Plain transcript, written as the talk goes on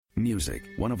Music,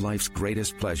 one of life's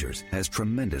greatest pleasures, has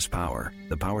tremendous power.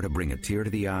 The power to bring a tear to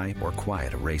the eye or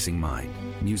quiet a racing mind.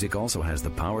 Music also has the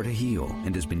power to heal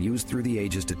and has been used through the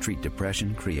ages to treat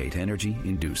depression, create energy,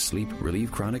 induce sleep,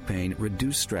 relieve chronic pain,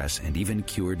 reduce stress, and even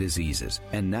cure diseases.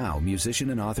 And now,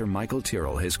 musician and author Michael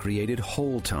Tyrrell has created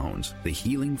Whole Tones, the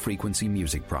healing frequency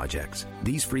music projects.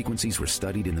 These frequencies were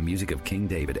studied in the music of King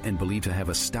David and believed to have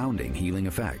astounding healing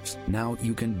effects. Now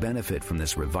you can benefit from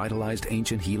this revitalized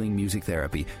ancient healing music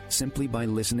therapy simply by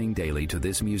listening daily to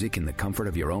this music in the comfort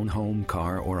of your own home,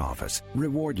 car, or office.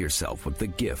 Reward yourself with the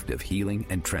gift of healing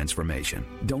and transformation.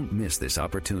 Don't miss this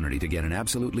opportunity to get an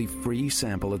absolutely free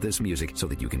sample of this music so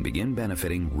that you can begin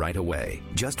benefiting right away.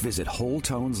 Just visit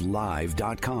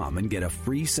WholeTonesLive.com and get a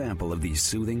free sample of these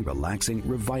soothing, relaxing,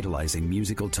 revitalizing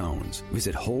musical tones.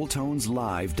 Visit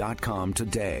WholeTonesLive.com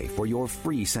today for your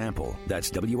free sample.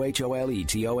 That's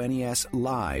WHOLETONES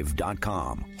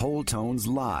Live.com.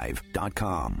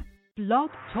 WholeTonesLive.com. Blog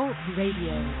Talk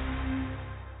Radio.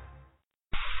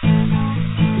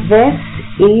 This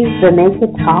is The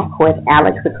Naked Talk with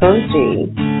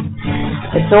OKOROJI.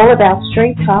 It's all about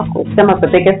straight talk with some of the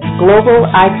biggest global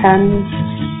icons,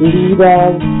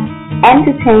 leaders,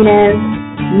 entertainers,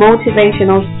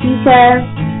 motivational speakers,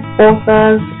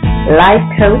 authors, life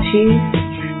coaches,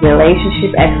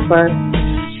 relationship experts,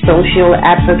 social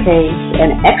advocates,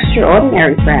 and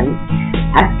extraordinary friends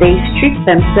as they strip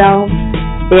themselves,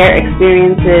 their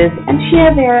experiences, and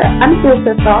share their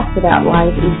unfiltered thoughts about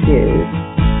life issues.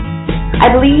 I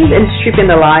believe in stripping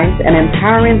the lives and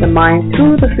empowering the mind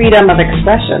through the freedom of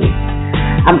expression.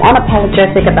 I'm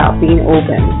unapologetic about being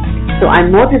open, so I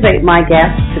motivate my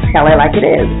guests to tell it like it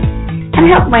is and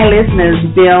help my listeners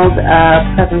build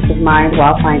a presence of mind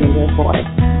while finding their voice.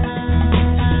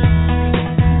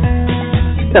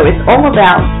 So it's all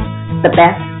about the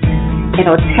best in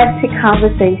authentic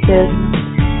conversations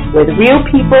with real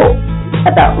people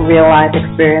about real life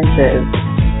experiences.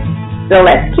 So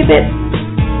let's keep it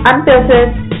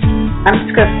unfiltered,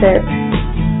 unscripted,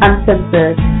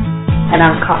 uncensored, and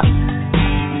uncut.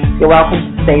 You're welcome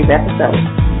to today's episode.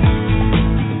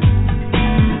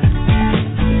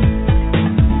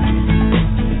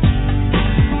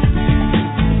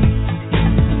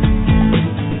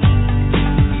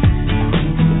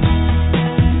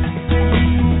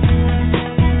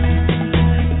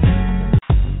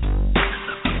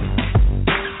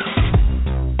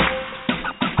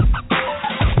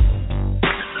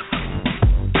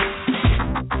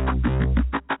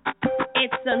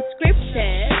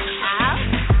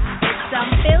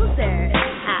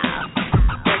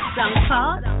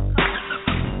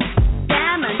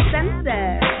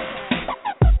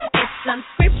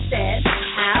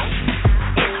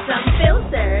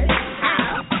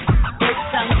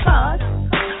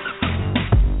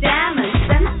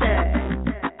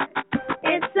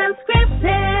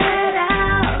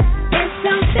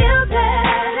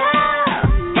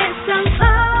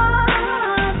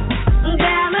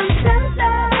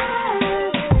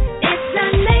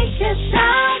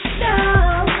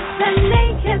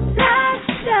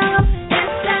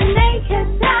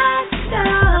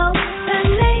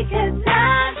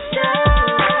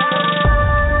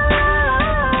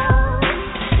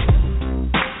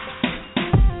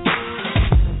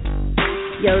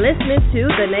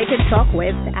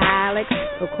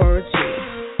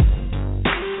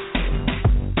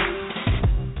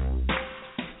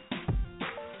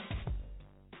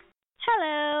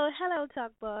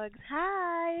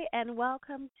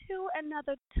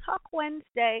 Another Talk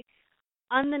Wednesday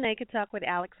on the Naked Talk with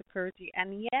OKOROJI.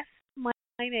 And yes, my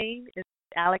name is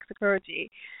OKOROJI,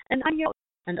 and I'm your host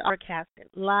and broadcasting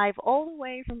live all the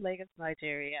way from Lagos,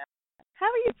 Nigeria. How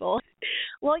are you both?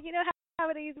 Well, you know how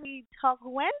it is we Talk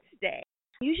Wednesday.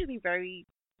 I'm usually very,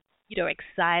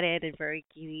 excited and very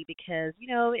giddy because,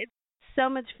 it's so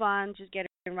much fun just getting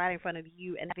right in front of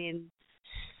you and having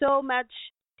so much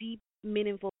deep,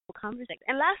 meaningful conversation.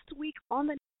 And last week on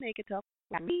the Naked Talk,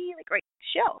 a really great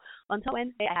show. On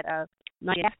Wednesday, I had a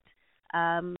guest,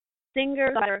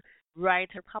 singer,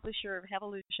 writer, publisher of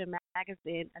Evolution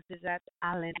magazine, Azizat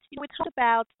Allen. We talked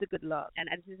about the good love, and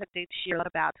Azizat did share a lot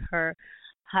about her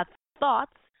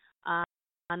thoughts on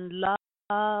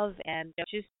love and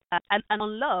just and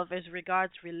on love as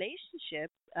regards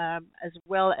relationships, as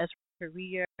well as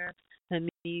career, her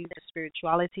music,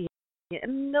 spirituality,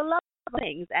 and the love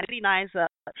things. And it's really nice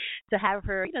to have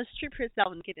her, strip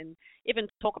herself naked and even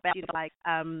talk about,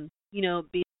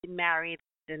 being married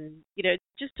and,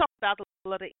 just talk about a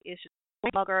lot of issues.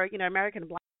 Blogger, American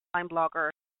blind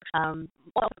blogger,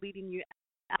 also leading you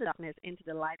out of the darkness into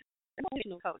the light.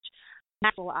 Emotional coach,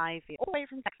 Maxwell Ivy, all the way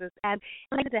from Texas. And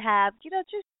I wanted to have,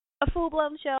 just a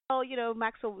full-blown show.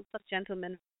 Maxwell was such a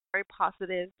gentleman, very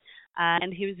positive,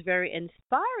 and he was very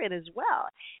inspiring as well.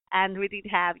 And we did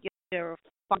have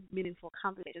fun, meaningful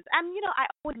conversations. And I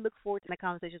always look forward to the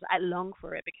conversations. I long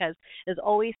for it because there's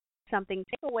always something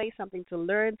to take away, something to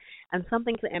learn, and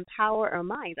something to empower our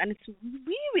minds. And it's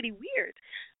really, really weird.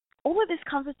 All of these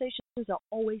conversations are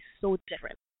always so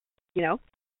different, So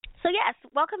yes,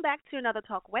 welcome back to another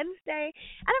Talk Wednesday,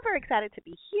 and I'm very excited to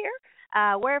be here.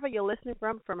 Wherever you're listening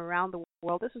from around the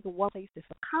world, this is the one place to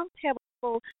feel comfortable,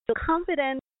 feel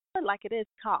confident, like it is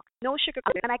talk. No sugar,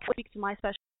 and I can speak to my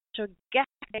special guest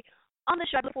today on the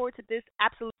show. I look forward to this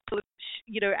absolute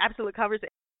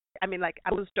conversation. I mean, like,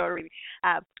 I will story.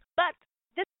 But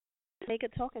this make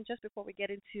it talk, and just before we get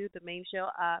into the main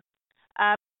show,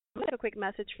 we have a quick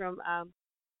message from our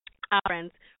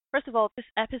friends. First of all, this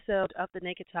episode of the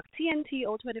Naked Talk TNT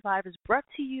 025 is brought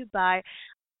to you by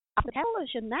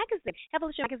Evolution Magazine.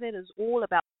 Evolution Magazine is all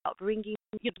about bringing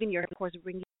you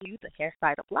the hair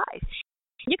side of life.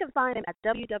 You can find them at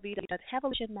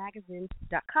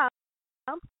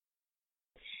www.evolutionmagazine.com.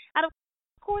 And of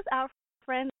course, our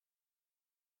friends.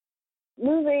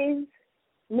 Movies,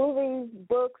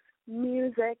 books,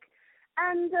 music,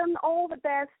 and all the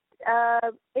best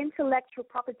intellectual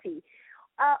property.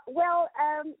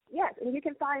 Yes, and you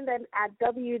can find them at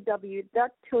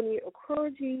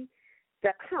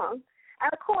www.OKOROJI.com.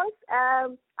 And of course,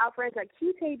 our friends at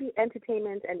Kilbey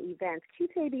Entertainment and Events.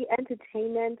 Kilbey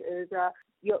Entertainment is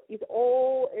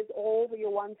all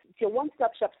your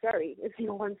one-stop shop. It's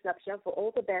your one-stop shop for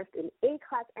all the best in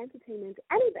A-class entertainment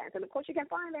and events. And of course, you can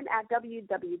find them at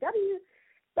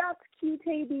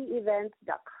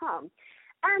www.qtabevents.com.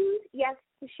 And yes,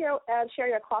 to share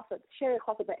your cost at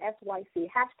SYC,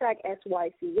 hashtag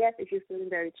SYC. Yes, if you're feeling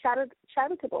very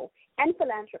charitable and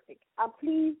philanthropic,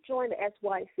 please join the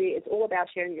SYC. It's all about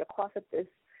sharing your cost this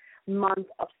month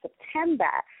of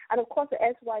September. And of course, the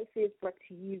SYC is brought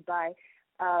to you by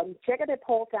Jegede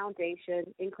Paul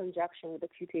Foundation in conjunction with the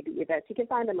QTB events. You can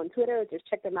find them on Twitter. Just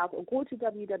check them out or go to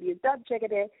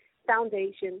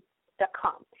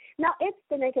www.jegedefoundation.com. Now, it's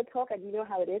the Naked Talk, and you know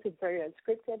how it is. It's very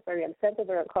unscripted, very uncensored,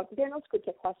 very unconscious. There's no script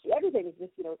across you. Everything is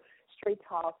just, straight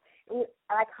talk. And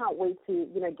I can't wait to,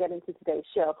 get into today's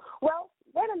show. Well,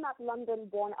 when a not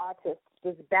London-born artist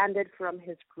disbanded from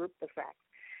his group, The Facts,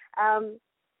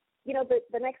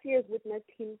 the next year's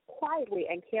witnessed him quietly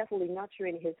and carefully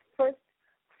nurturing his first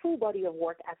full body of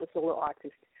work as a solo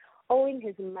artist, owing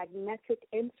his magnetic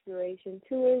inspiration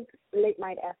to his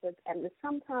late-night efforts and the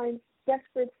sometimes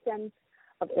desperate sense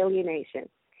of alienation.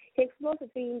 He explores the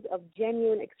themes of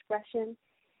genuine expression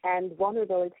and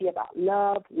vulnerability about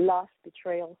love, loss,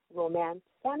 betrayal, romance,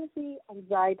 fantasy,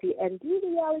 anxiety, and the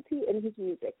reality in his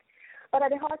music. But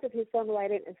at the heart of his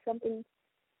songwriting is something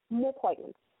more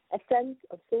poignant, a sense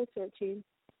of soul-searching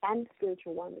and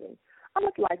spiritual wandering,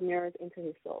 almost like mirrors into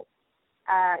his soul.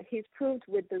 He's proved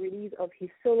with the release of his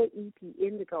solo EP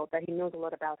Indigo that he knows a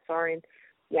lot about SOARING,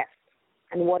 yes,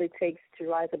 and what it takes to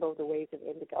rise above the waves of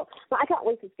indigo. Well, I can't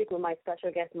wait to speak with my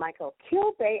special guest, Michael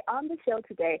Kilbey, on the show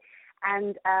today.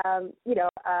 And,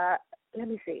 let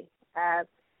me see.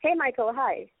 Hey, Michael,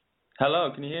 hi.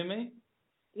 Hello, can you hear me?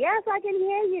 Yes, I can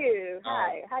hear you.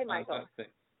 Hi. Hi, Michael.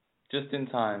 Fantastic. Just in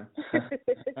time.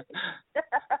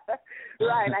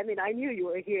 Right. I mean, I knew you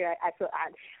were here.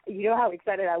 You know how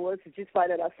excited I was to just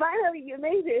find out. Finally, you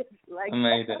made it. I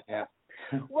made it, yeah.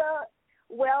 Well,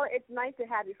 it's nice to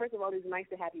have you. First of all, it's nice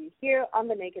to have you here on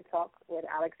the Naked Talk with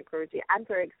Alex OKOROJI. I'm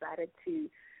very excited to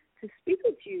speak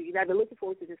with you. I've been looking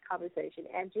forward to this conversation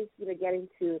and just getting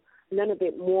to learn a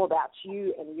bit more about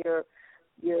you and your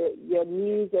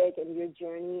music and your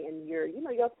journey and your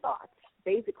thoughts,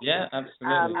 basically. Yeah,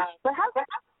 absolutely. But how's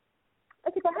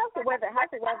the weather? How's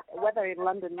the weather in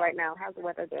London right now? How's the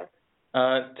weather there?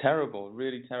 Terrible,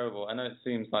 really terrible. I know it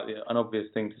seems like an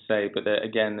obvious thing to say, but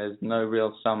again, there's no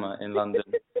real summer in London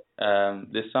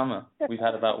this summer. We've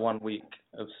had about 1 week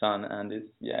of sun, and it's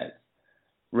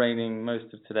raining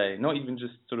most of today. Not even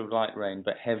just sort of light rain,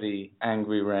 but heavy,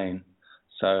 angry rain.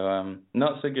 So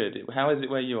not so good. How is it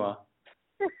where you are?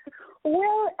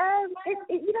 Well,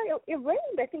 it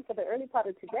rained, I think, for the early part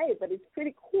of today, but it's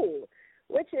pretty cool.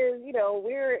 Which is, we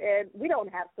don't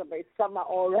have summer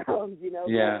all around,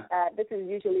 Yeah. But, this is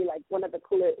usually like one of the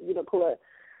cooler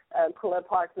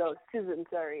parts of season,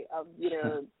 but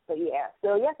yeah.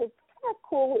 So yes, it's kind of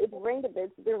cool. It rained a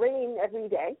bit. It's raining every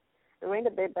day. It rained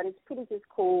a bit, but it's pretty just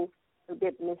cool, a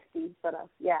bit misty, but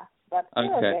yeah. But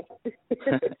okay.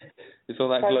 It's all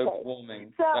that global okay.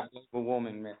 warming. So, that global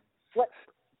warming myth. What?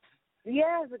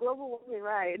 Yeah, the global warming,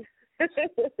 right?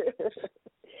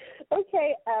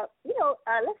 Okay,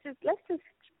 let's just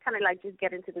kind of like just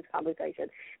get into this conversation.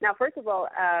 Now, first of all,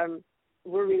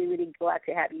 we're really, really glad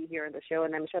to have you here on the show,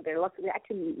 and I'm sure there are lots of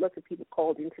people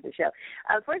called into the show.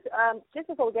 First, just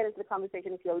before we get into the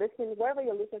conversation, if you're listening, wherever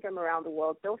you're listening from around the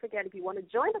world, don't forget, if you want to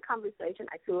join the conversation,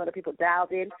 I see a lot of people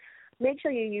dialed in, make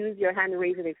sure you use your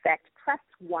hand-raising effect. Press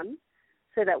 1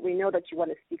 so that we know that you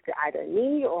want to speak to either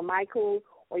me or Michael,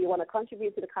 or you want to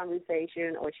contribute to the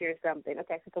conversation or share something.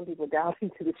 Okay, so some people dialed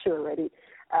into the show already.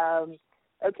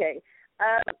 Okay,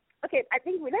 I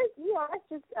think let's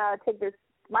just take this.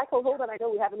 Michael, hold on. I know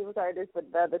we haven't even started this, but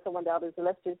there's someone down there, so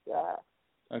let's just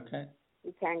okay.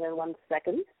 Just hang on 1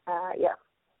 second. Yeah.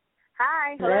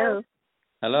 Hi. Hello.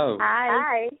 Hello.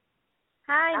 Hi.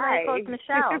 Hi, Michael. It's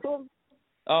Michelle.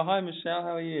 Oh, hi, Michelle.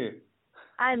 How are you?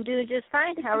 I'm doing just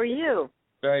fine. How are you?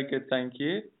 Very good, thank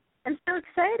you. I'm so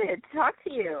excited to talk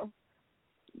to you.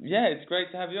 Yeah, it's great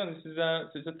to have you on. This is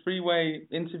a three-way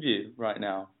interview right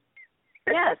now.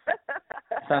 Yes.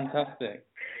 Fantastic.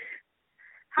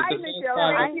 Hi, Michelle.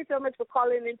 Thank you so much for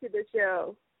calling into the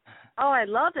show. Oh, I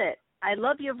love it. I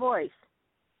love your voice.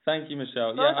 Thank you,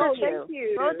 Michelle. Thank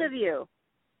you. Both of you.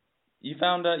 You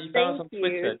found us on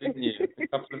Twitter, didn't you? A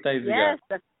couple of days ago. Yes,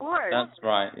 of course. That's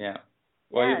right. Yeah.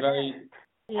 Well, yes.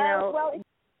 You're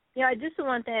very. Just the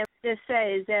one thing I would just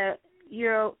say is that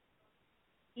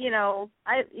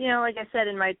like I said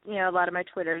in my, a lot of my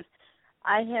Twitters,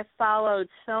 I have followed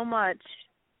so much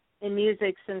in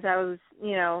music since I was,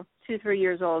 2-3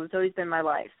 years old. It's always been my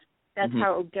life. That's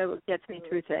how it gets me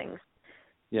through things.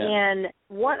 Yeah. And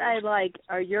what I like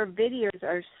are your videos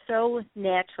are so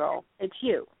natural. It's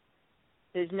you.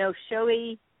 There's no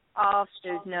showy off.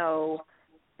 There's no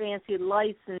fancy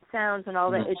lights and sounds and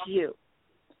all that. It's you.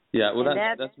 Yeah, well,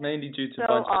 that's mainly due to so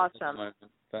budget awesome. at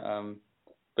the moment.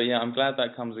 But yeah, I'm glad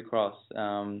that comes across.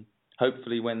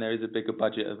 Hopefully, when there is a bigger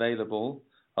budget available,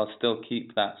 I'll still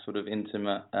keep that sort of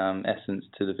intimate essence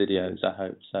to the videos, I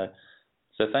hope. So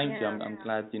thank you. I'm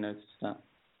glad you noticed that.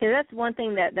 Yeah, that's one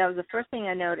thing that was the first thing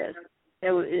I noticed. It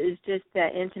is just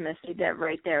that intimacy, that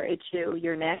right there. It's you,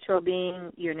 your natural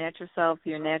being, your natural self,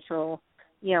 your natural,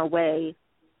 way,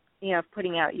 of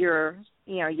putting out your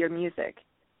music.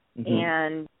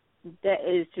 And that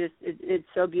is just, it's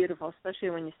so beautiful, especially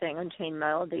when you sing Unchained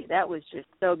Melody. That was just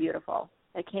so beautiful.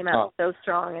 It came out so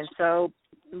strong and so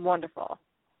wonderful.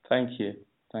 Thank you.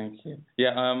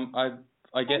 Yeah,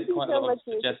 I get quite a lot of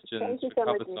suggestions. Thank you so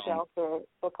much, Michelle,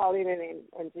 for calling in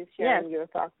and just sharing your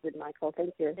thoughts with Michael.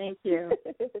 Thank you. Thank you.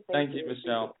 Thank you,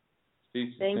 Michelle.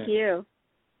 Thank you.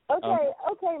 Okay,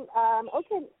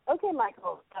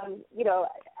 Michael.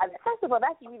 First of all,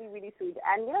 that's really, really sweet.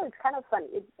 And, it's kind of funny.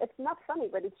 It's not funny,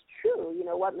 but it's true,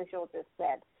 what Michelle just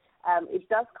said. It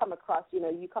does come across,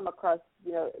 you come across,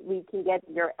 we can get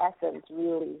your essence,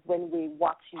 really, when we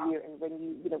watch you and when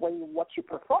you watch you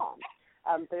perform.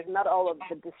 There's not all of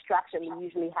the distraction that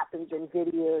usually happens in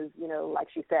videos, like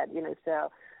she said,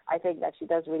 so I think that she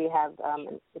does really have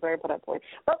a very important point.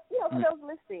 But, for those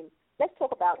listening, let's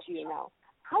talk about you now.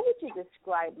 How would you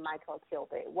describe Michael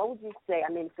Kilbey? What would you say? I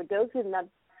mean, for those who have not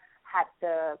had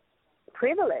the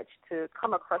privilege to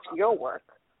come across your work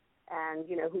and,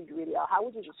 who you really are, how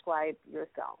would you describe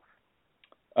yourself?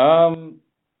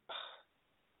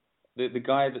 The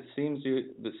guy that seems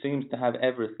to have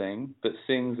everything but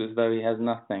sings as though he has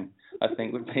nothing, I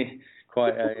think would be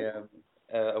quite a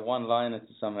one-liner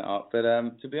to sum it up. But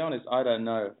to be honest, I don't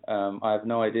know. I have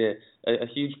no idea. A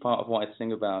huge part of what I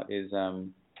sing about is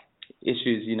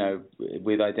issues,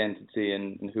 with identity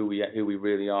and who we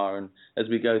really are. And as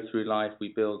we go through life, we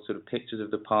build sort of pictures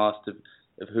of the past of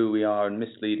who we are and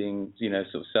misleading,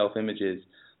 sort of self-images.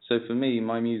 So for me,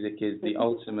 my music is the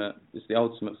ultimate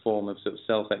form of sort of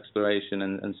self-exploration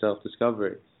and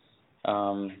self-discovery.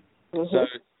 So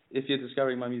if you're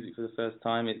discovering my music for the first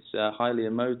time, it's highly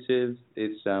emotive,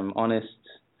 it's honest,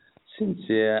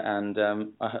 sincere, and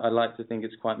I like to think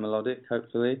it's quite melodic,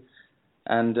 hopefully.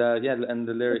 And and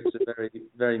the lyrics are very,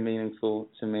 very meaningful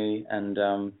to me, and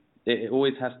it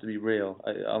always has to be real.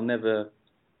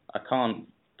 I can't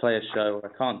play a show, I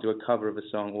can't do a cover of a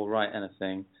song or write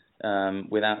anything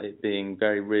without it being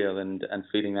very real and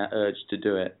feeling that urge to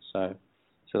do it. So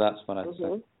that's what I'd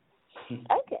say.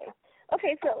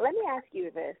 Okay, so let me ask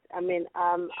you this. I mean,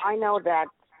 I know that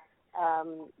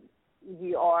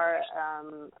you are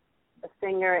a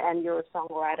singer and you're a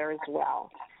songwriter as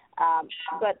well.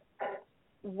 But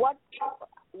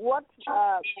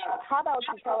how about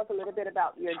you tell us a little bit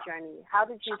about your journey? How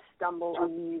did you stumble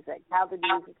on music? How did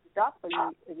music start for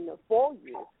you, for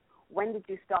you? When did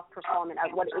you stop performing?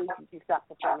 At what age did you stop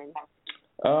performing?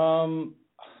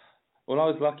 Well, I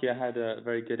was lucky. I had a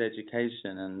very good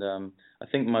education, and I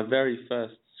think my very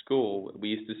first school, we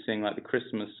used to sing like the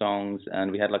Christmas songs,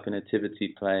 and we had like a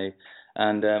nativity play.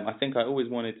 And I think I always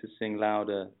wanted to sing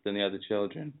louder than the other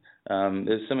children.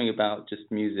 There's something about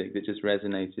just music that just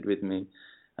resonated with me.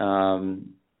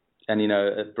 And, you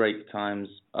know, at break times,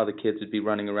 other kids would be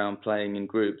running around playing in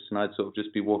groups, and I'd sort of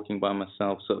just be walking by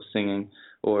myself, sort of singing,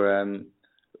 or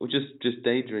just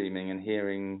daydreaming and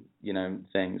hearing, you know,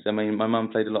 things. I mean, my mum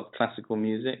played a lot of classical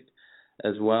music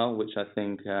as well, which I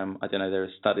think, I don't know, there are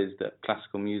studies that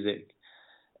classical music,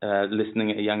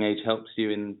 listening at a young age helps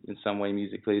you in some way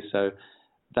musically, so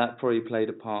that probably played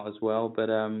a part as well. But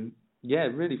yeah,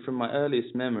 really from my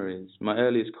earliest memories, my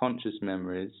earliest conscious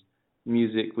memories,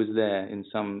 music was there in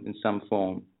some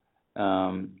form.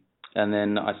 And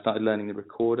then I started learning the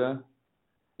recorder,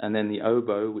 and then the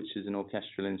oboe, which is an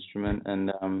orchestral instrument,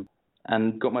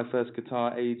 and got my first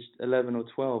guitar aged 11 or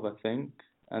 12, I think.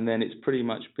 And then it's pretty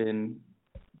much been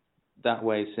that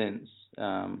way since.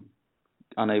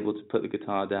 Unable to put the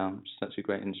guitar down. Such a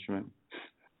great instrument.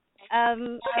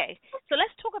 Okay, so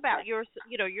let's talk about your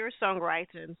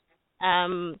songwriting.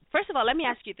 First of all, let me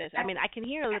ask you this. I mean, I can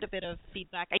hear a little bit of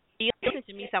feedback. Are you listening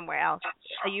to me somewhere else?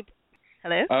 Are you?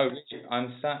 Hello? Oh,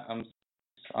 I'm sat.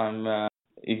 Can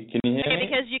you hear me?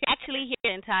 Because you can actually hear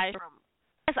the entire.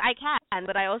 Yes, I can,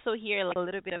 but I also hear a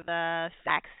little bit of a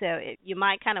sax. So you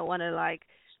might kind of want to like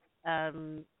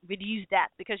reduce that,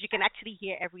 because you can actually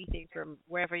hear everything from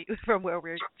where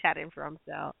we're chatting from.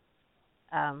 So.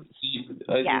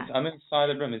 Yeah. I'm in a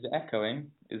silent room. Is it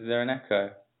echoing? Is there an echo?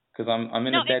 Because I'm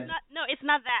in a bed. It's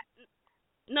not that.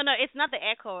 No, it's not the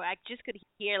echo. I just could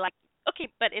hear like. Okay,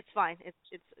 but it's fine. It's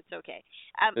okay.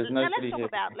 Now let's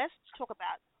talk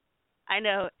about. I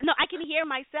know. No, I can hear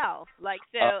myself. Like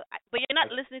so, but you're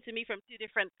not listening to me from two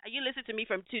different. Are you listening to me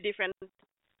from two different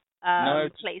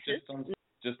places?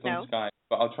 Just on Skype.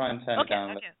 But I'll try and turn it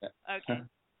down. Okay.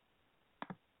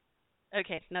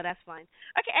 Okay, no, that's fine.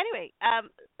 Okay, anyway,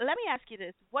 let me ask you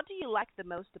this. What do you like the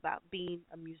most about being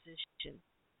a musician?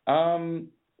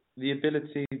 The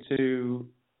ability to,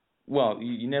 well,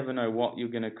 you never know what you're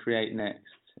going to create next.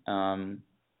 I'm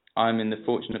in the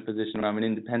fortunate position where I'm an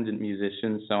independent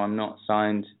musician, so I'm not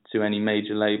signed to any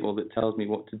major label that tells me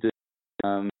what to do,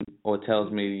 or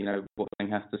tells me, you know, what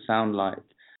something has to sound like.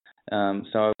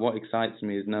 So what excites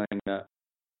me is knowing that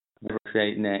what I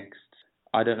create next,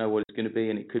 I don't know what it's going to be,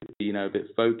 and it could be, you know, a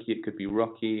bit folky, it could be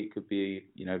rocky, it could be,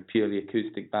 you know, purely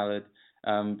acoustic ballad.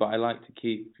 But I like to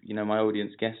keep, you know, my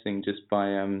audience guessing just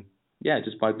by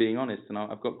being honest. And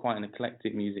I've got quite an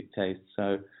eclectic music taste.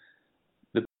 So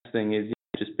the best thing is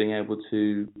just being able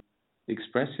to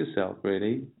express yourself,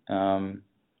 really.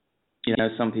 You know,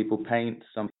 some people paint,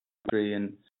 some people agree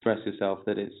and express yourself.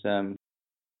 That it's so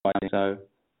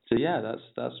yeah,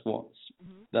 that's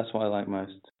what I like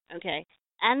most. Okay.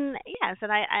 And yes,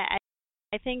 and I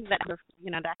think that, you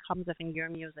know, that comes up in your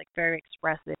music, very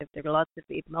expressive. There are lots of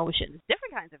emotions,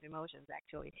 different kinds of emotions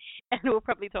actually, and we'll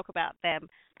probably talk about them.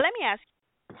 But let me ask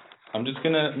you. I'm just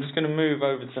gonna move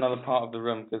over to another part of the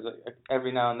room, because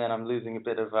every now and then I'm losing a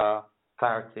bit of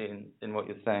clarity in what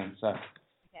you're saying. So.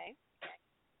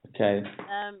 Okay.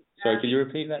 Sorry, could you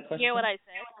repeat that question? Hear what I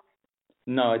said?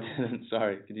 No, I didn't.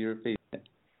 Sorry, could you repeat it?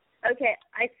 Okay,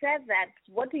 I said that.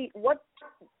 What do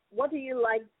you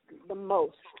like the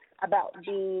most about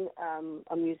being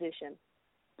a musician?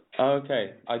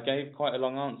 Okay, I gave quite a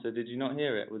long answer. Did you not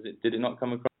hear it? Did it not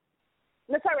come across?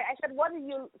 No, sorry. I said, what do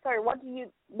you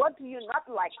not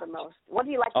like the most? What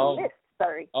do you like the least?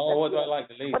 Sorry. Oh, what do I like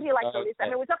the least? What do you like the least? I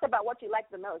mean, we talked about what you like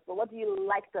the most, but what do you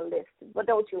like the least? What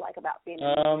don't you like about being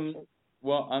a musician?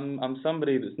 Well, I'm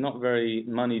somebody that's not very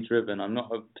money driven. I'm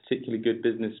not a particularly good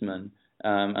businessman,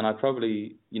 and I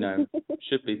probably, you know,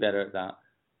 should be better at that.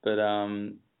 But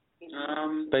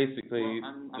basically,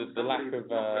 the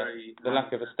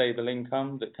lack of a stable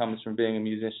income that comes from being a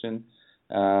musician.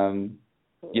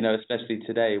 You know, especially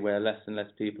today, where less and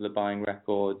less people are buying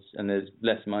records, and there's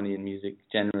less money in music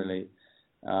generally.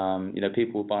 You know,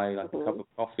 people buy like a cup of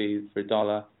coffee for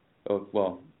 $1, or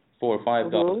well, $4 or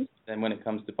 $5. Then when it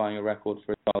comes to buying a record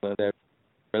for $1, they're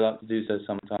allowed to do so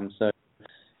sometimes. So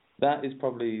that is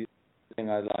probably the thing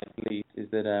I like least, is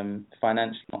that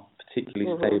financially not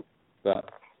particularly stable, but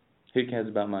who cares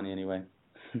about money anyway?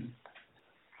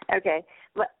 Okay,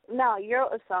 but now you're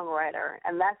a songwriter,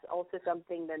 and that's also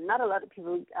something that not a lot of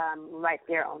people write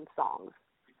their own songs,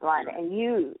 right? And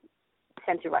you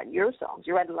tend to write your songs.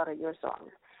 You write a lot of your songs.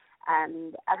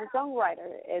 And as a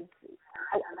songwriter,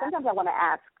 sometimes I want to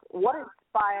ask, what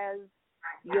inspires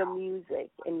your music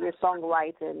and your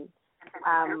songwriting?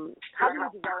 How do you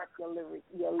develop your lyrics?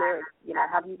 You know,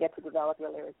 how do you get to develop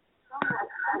your lyrics?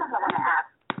 Sometimes I want to ask.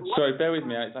 Sorry, bear with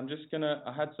me.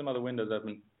 I had some other windows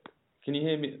open. Can you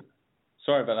hear me?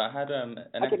 Sorry about that. I had an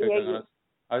echo going on.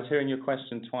 I was hearing your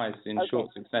question twice in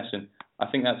short succession. I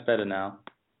think that's better now.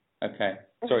 Okay.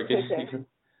 Sorry.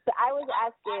 So I was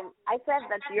asking, I said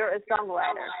that you're a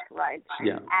songwriter, right?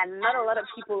 Yeah. And not a lot of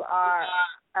people are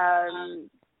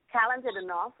talented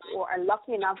enough or are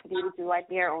lucky enough to be able to write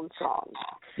their own songs.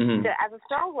 Mm-hmm. So as a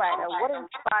songwriter, what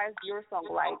inspires your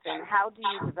songwriting? How do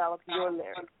you develop your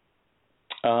lyrics?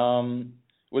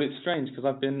 Well, it's strange because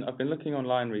I've been looking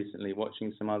online recently,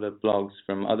 watching some other blogs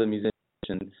from other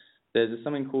musicians. There's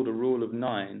something called a rule of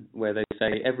 9, where they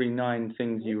say every 9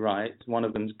 things you write, one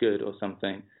of them's good or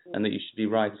something, and that you should be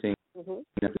writing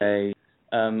a day.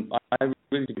 I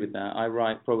really agree with that. I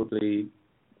write probably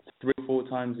 3 or 4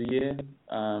 times a year,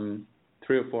 3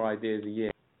 or 4 ideas a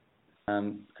year,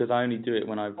 because I only do it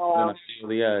when I feel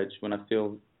the urge, when I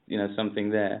feel something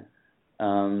there.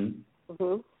 And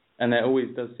there always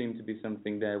does seem to be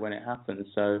something there when it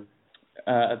happens. So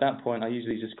at that point, I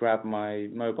usually just grab my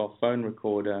mobile phone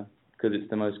recorder because it's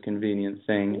the most convenient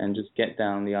thing and just get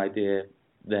down the idea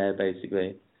there,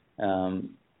 basically.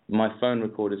 My phone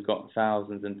recorder's got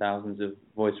thousands and thousands of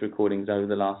voice recordings over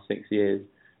the last 6 years,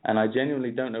 and I genuinely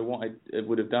don't know what I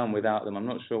would have done without them. I'm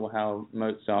not sure how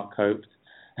Mozart coped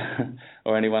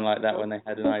or anyone like that when they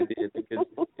had an idea, because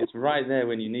it's right there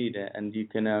when you need it, and you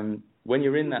can when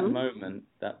you're in that moment,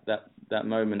 that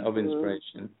moment of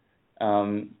inspiration,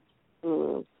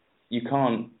 you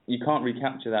can't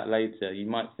recapture that later. You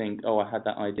might think, oh, I had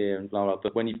that idea and blah blah,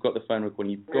 but when you've got the phone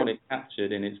recording, you've got it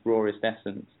captured in its rawest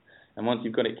essence, and once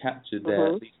you've got it captured there,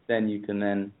 at least then you can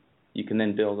then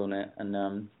build on it.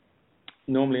 And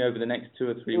normally over the next 2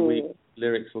 or 3 weeks,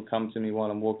 lyrics will come to me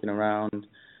while I'm walking around.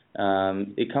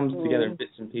 It comes together in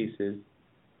bits and pieces.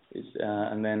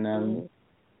 And then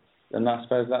I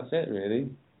suppose that's it, really.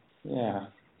 Yeah.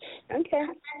 Okay.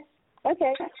 Well,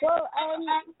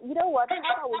 you know what? How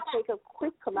about we take a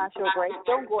quick commercial break?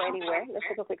 Don't go anywhere. Let's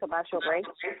take a quick commercial break,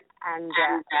 and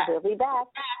we'll be back.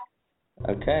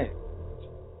 Okay.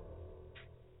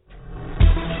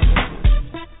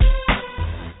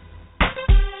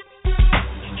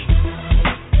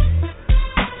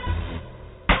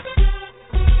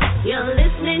 You're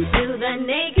listening to The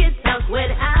Naked Talk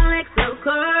with Alex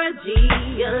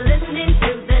OKOROJI. You're listening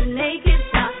to The Naked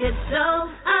Talk. It's so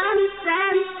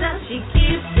uncensored. She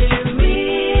keeps it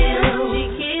real. She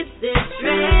keeps it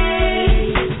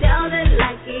straight. She tells it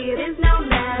like it is, no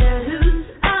matter who's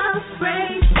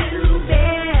afraid to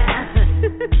bear.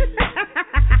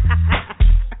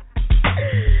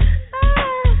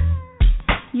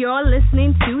 You're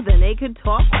listening to The Naked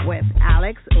Talk with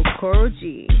Alex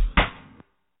OKOROJI.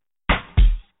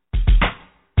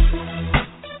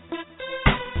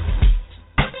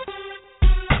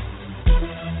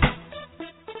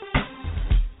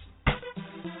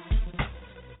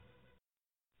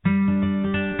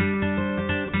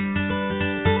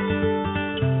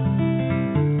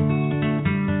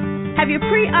 Have you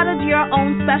pre-ordered your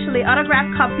own specially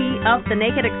autographed copy of The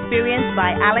Naked Experience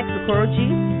by Alex OKOROJI?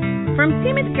 From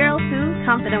timid girl to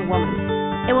confident woman.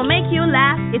 It will make you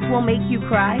laugh, it will make you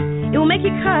cry, it will make you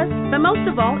cuss, but most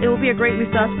of all, it will be a great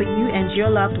resource for you and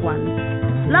your loved ones.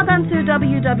 Log on to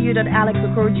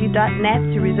www.alexokoroji.net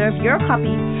to reserve your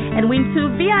copy and win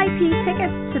 2 VIP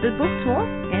tickets to the book tour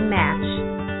and match.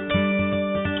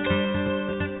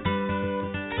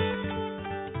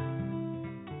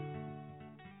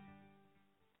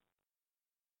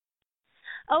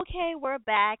 Okay, we're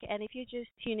back, and if you're just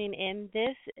tuning in,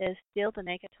 this is still The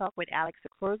Naked Talk with Alex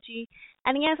OKOROJI.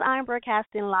 And yes, I'm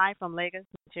broadcasting live from Lagos,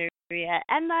 Nigeria,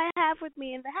 and I have with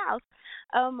me in the house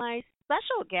my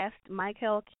special guest,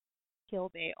 Michael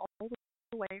Kilbey, all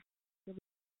the way from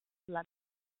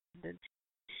London.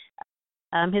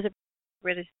 He's a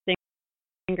British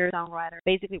singer, songwriter,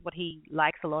 basically what he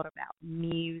likes a lot about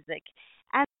music.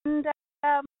 And,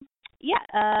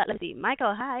 let's see,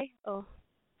 Michael, hi.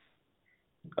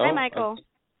 Hi, Michael.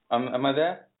 Am I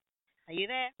there? Are you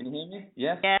there? Can you hear me?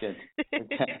 Yes? Yes. Good.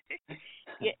 Okay.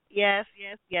 Yes.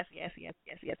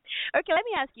 Okay, let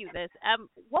me ask you this.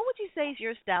 What would you say is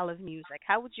your style of music?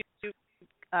 How would you,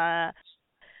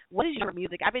 what is your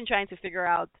music? I've been trying to figure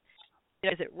out,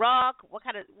 is it rock? What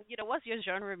kind of, what's your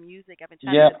genre of music? I've been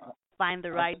trying to find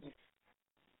the right.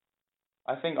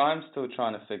 I think I'm still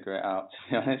trying to figure it out, to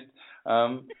be honest.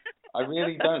 I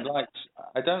really don't like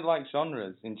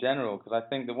genres in general, because I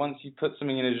think that once you put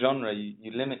something in a genre,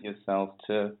 you limit yourself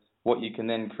to what you can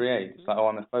then create. It's like,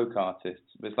 I'm a folk artist.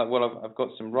 But it's like, well, I've got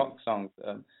some rock songs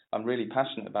that I'm really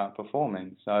passionate about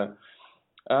performing. So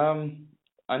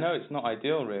I know it's not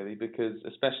ideal, really, because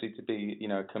especially to be,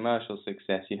 a commercial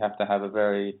success, you have to have a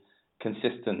very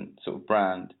consistent sort of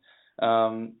brand.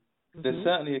 there's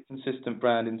certainly a consistent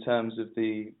brand in terms of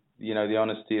the the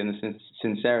honesty and the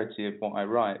sincerity of what I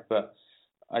write, but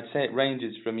I'd say it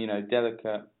ranges from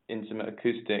delicate, intimate,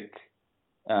 acoustic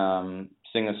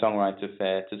singer-songwriter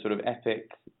fare to sort of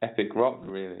epic rock,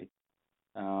 really,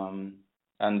 and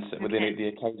within it the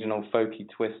occasional folky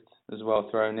twist as well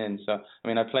thrown in. So I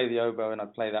mean, I play the oboe and I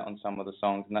play that on some of the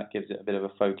songs, and that gives it a bit of a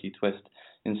folky twist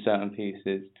in certain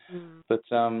pieces. But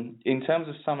in terms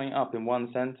of summing up in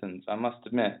one sentence, I must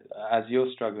admit, as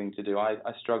you're struggling to do, I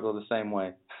struggle the same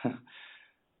way.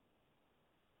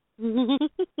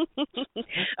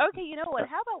 Okay, you know what?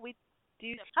 How about we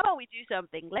do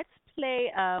something? Let's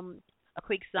play a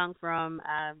quick song from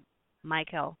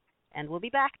Michael, and we'll be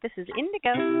back. This is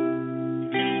Indigo.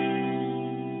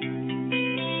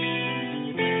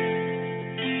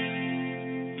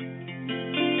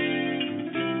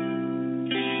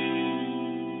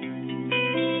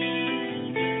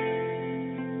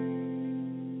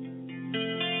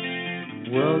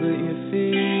 World at your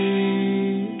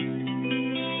feet,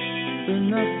 but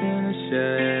nothing to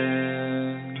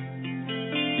share.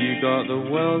 You got the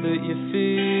world at your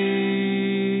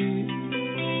feet,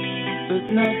 but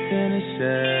nothing to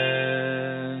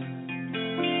share.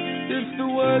 It's the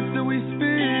words that we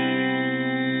speak,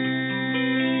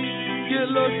 get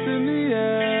lost in the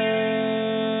air.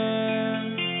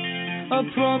 I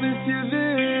promise you this,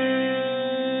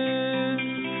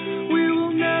 we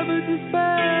will never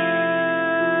despair.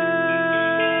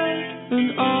 And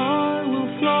I will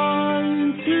fly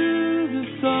into the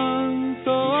sun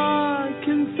so I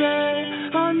can say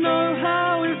I know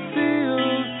how it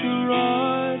feels to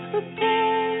ride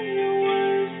upon your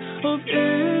waves of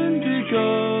indigo,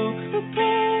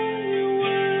 upon your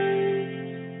waves.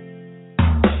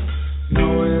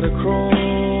 Nowhere to crawl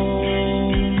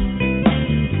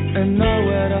and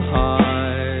nowhere to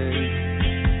hide.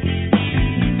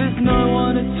 There's no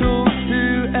one to talk to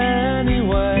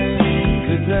anyway,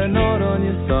 'cause they're not on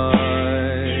your side.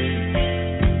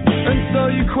 And so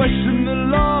you question the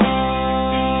lie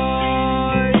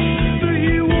that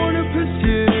you want to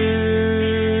pursue.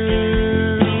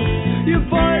 You're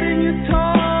biding your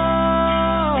time,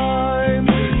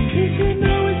 'cause you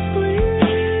know it's free.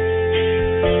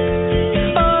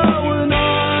 Oh, and I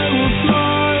will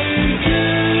fly into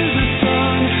the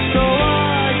sun so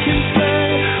I can say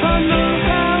I know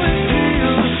how it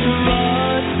feels to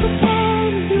ride upon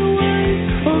your waves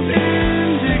of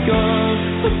indigo,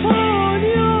 upon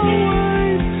your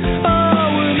waves.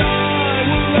 Oh, and I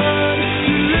will learn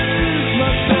to lose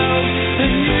myself,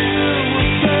 and you will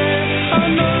say I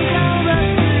know how that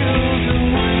feels, and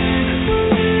we will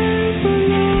live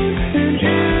alone in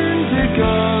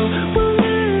indigo, we'll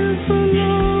live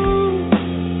alone.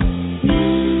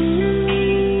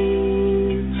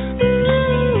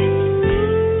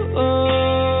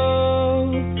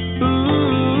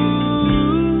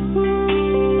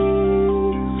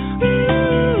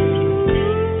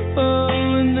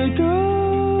 And the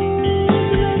girl's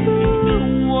another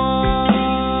one.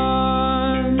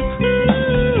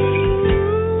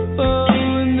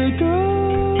 And the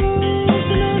girl's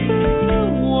another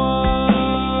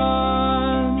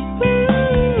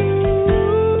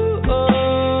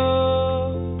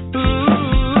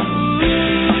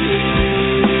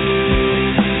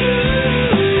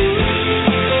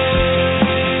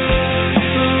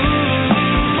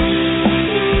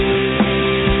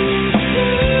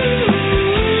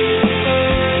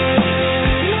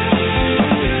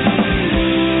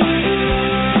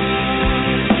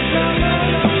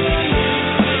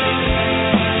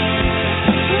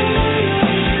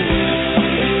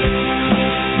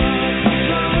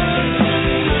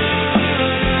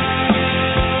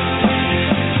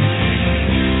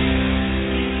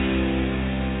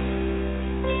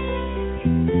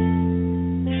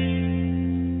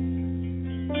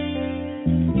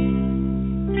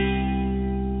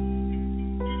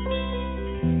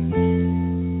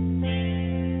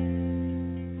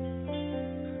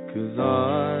Cause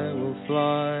I will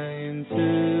fly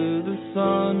into the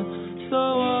sun so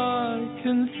I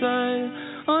can say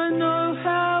I know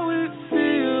how it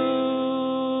feels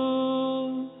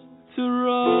to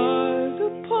ride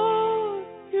upon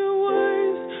your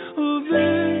waves of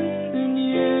it, and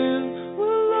you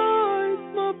will light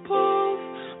my path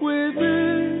with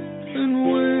it, and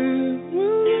we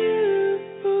will live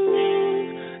alone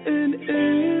in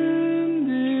indigo.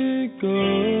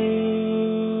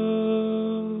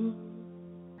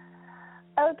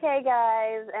 Okay, Hey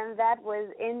guys, and that was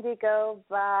Indigo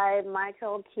by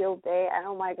Michael Kilbey. And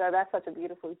oh my God, that's such a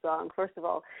beautiful song. First of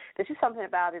all, there's just something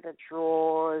about it that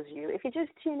draws you. If you're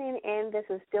just tuning in, this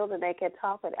is still The Naked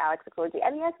Talk with Alex OKOROJI.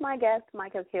 And yes, my guest,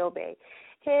 Michael Kilbey.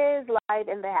 He's live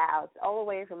in the house, all the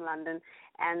way from London.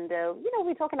 And,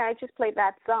 we're talking, I just played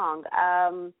that song.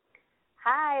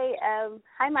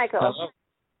 Hi, Michael.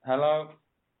 Hello.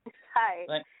 Hi.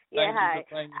 Thank hi. you for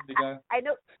playing Indigo. I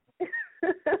know.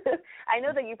 I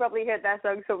know that you probably heard that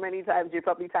song so many times. You're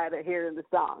probably tired of hearing the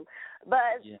song,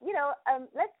 but yeah.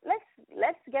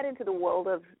 Let's get into the world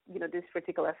of this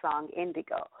particular song,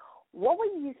 Indigo. What were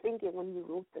you thinking when you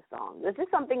wrote the song? Is there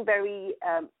something very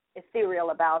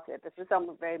ethereal about it? Is there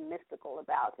something very mystical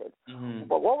about it? Mm-hmm.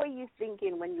 But what were you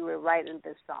thinking when you were writing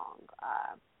this song?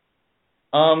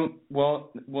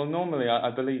 Well, normally I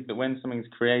believe that when something's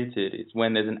created, it's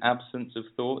when there's an absence of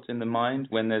thought in the mind,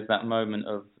 when there's that moment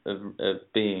of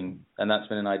being, and that's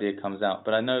when an idea comes out.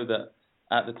 But I know that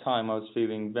at the time I was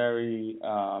feeling very,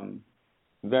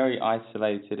 very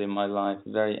isolated in my life,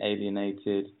 very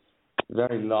alienated,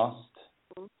 very lost.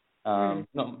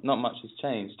 Not much has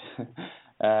changed.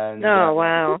 And,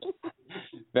 wow.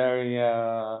 Very,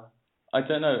 I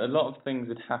don't know, a lot of things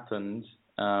had happened.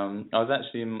 I was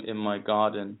actually in my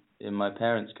garden, in my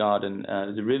parents' garden. It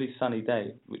was a really sunny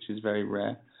day, which is very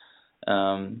rare.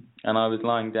 And I was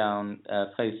lying down,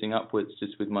 facing upwards,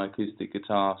 just with my acoustic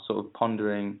guitar, sort of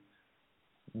pondering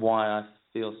why I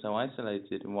feel so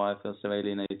isolated and why I feel so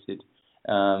alienated.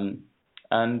 And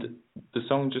the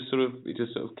song just sort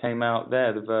of came out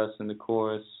there, the verse and the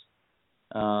chorus.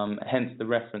 Hence the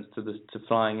reference to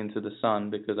flying into the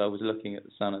sun, because I was looking at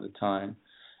the sun at the time.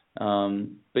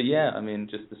 But yeah, I mean,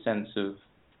 just the sense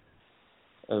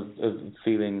of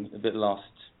feeling a bit lost,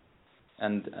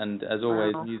 and as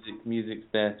always, wow. music's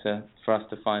there for us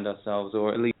to find ourselves,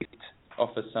 or at least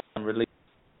offer some relief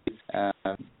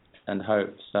and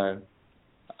hope. So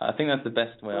I think that's the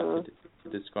best way I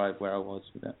could describe where I was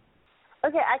with it.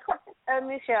 Okay, I caught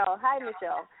Michelle. Hi,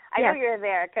 Michelle. I know you're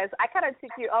there because I kind of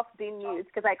took you off the news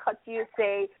because I caught you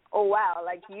say, "Oh wow,"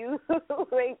 like you.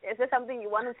 Wait, is there something you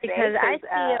want to say? Because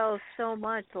I feel so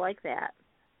much like that.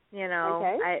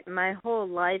 Okay. My whole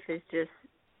life has just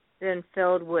been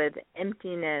filled with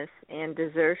emptiness and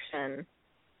desertion,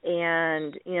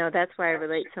 and that's why I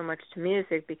relate so much to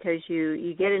music, because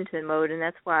you get into the mode, and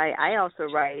that's why I also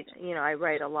write. I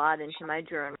write a lot into my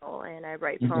journal, and I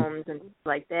write poems and things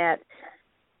like that,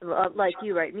 like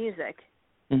you write music.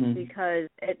 Mm-hmm. Because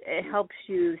it helps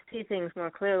you see things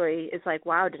more clearly. It's like,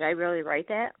 wow, did I really write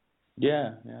that?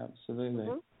 Yeah, absolutely.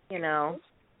 Mm-hmm.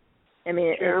 I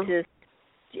mean, it's just...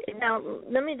 Now,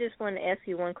 let me just want to ask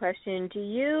you one question. Do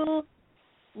you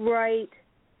write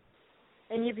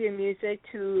any of your music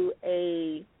to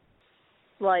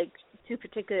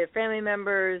particular family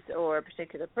members or a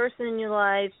particular person in your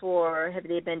life, or have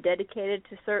they been dedicated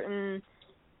to certain...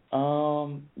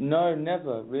 No,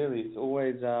 never, really. It's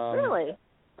always... Really?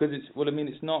 Because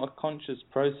it's not a conscious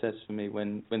process for me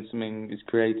when something is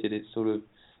created. It's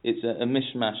it's a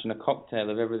mishmash and a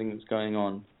cocktail of everything that's going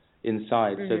on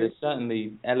inside. Mm-hmm. So there's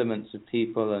certainly elements of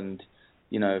people and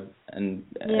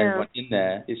everyone in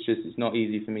there. It's not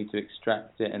easy for me to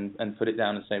extract it and put it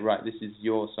down and say, right, this is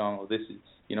your song, or this is,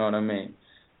 you know what I mean?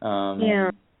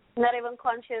 Not even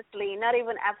consciously, not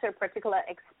even after a particular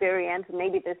experience.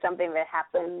 Maybe there's something that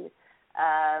happened.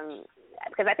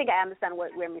 Because I think I understand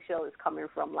where Michelle is coming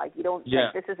from. Like, you don't,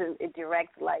 this isn't a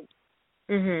direct, like...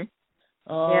 Mm-hmm.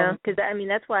 Because,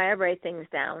 that's why I write things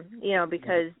down,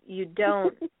 because you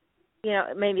don't,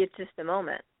 maybe it's just a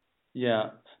moment.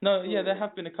 Yeah. No, there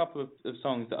have been a couple of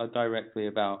songs that are directly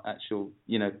about actual,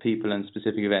 people and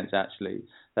specific events, actually.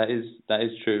 That is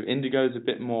true. Indigo's a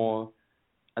bit more,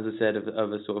 as I said, of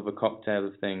a sort of a cocktail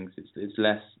of things. It's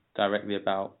less directly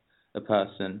about a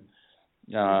person.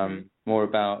 More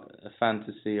about a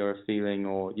fantasy or a feeling,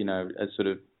 or a sort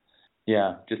of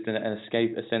just an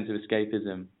escape, a sense of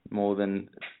escapism, more than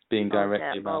being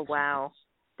directly about. Oh wow,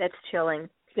 that's chilling,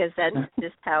 because that's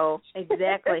just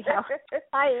exactly how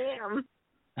I am.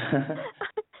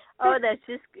 That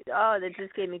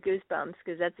just gave me goosebumps,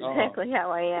 because that's exactly how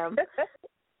I am.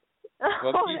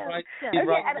 Well, keep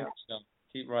writing.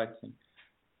 Keep writing.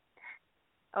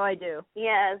 Oh, I do.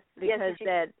 Yes, because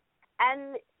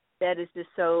that is just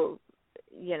so,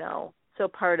 so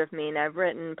part of me, and I've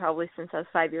written probably since I was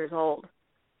 5 years old.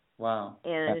 Wow.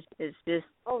 And it's just,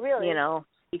 really?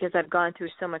 Because I've gone through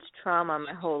so much trauma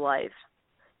my whole life,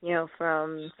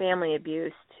 from family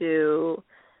abuse to,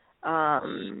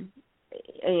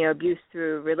 abuse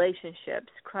through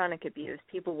relationships, chronic abuse,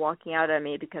 people walking out on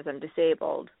me because I'm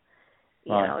disabled,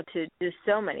 you know, to do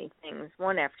so many things,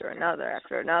 one after another.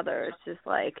 It's just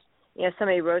like, you know,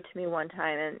 somebody wrote to me one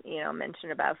time and, you know,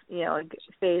 mentioned about, you know,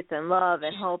 faith and love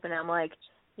and hope, and I'm like,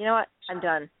 you know what, I'm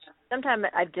done. Sometimes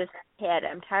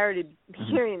I'm tired of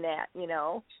hearing that, you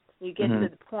know. You get to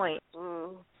the point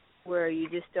where you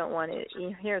just don't want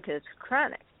to hear it because it's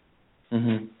chronic.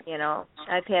 You know,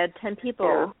 I've had 10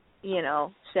 people, you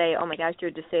know, say, oh, my gosh,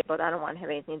 you're disabled. I don't want to have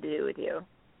anything to do with you.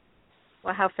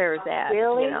 Well, how fair is that?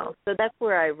 Really? You know, so that's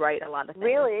where I write a lot of things,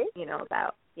 you know,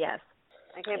 about, yes.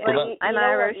 Okay, but I'm you know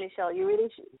Irish. what, Michelle, you really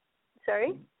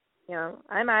sorry? You know,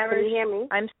 I'm Irish. Can you hear me?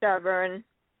 I'm stubborn.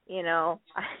 You know,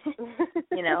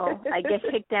 I get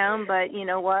kicked down, but you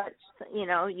know what? You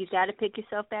know, you got to pick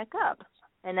yourself back up,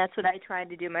 and that's what I try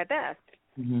to do my best.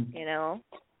 You know,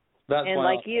 that's and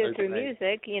like you through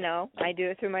music, you know, I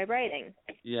do it through my writing.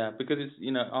 Yeah, because it's,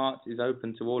 you know, art is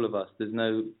open to all of us. There's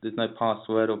no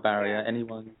password or barrier.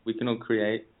 Anyone, we can all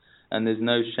create, and there's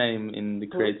no shame in the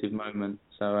creative moment.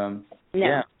 So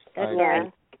that's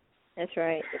right. That's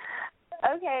right.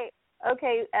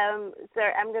 Okay,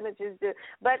 sir, I'm going to just do,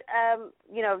 but,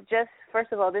 you know, just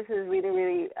first of all, this is really,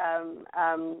 really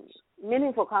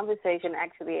meaningful conversation,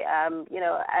 actually, you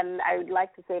know, and I would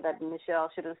like to say that Michelle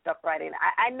shouldn't stop writing.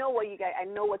 I know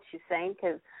what she's saying,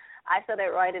 because I started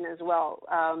writing as well.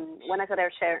 When I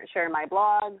started sharing my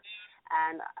blogs,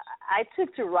 and I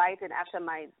took to writing after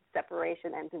my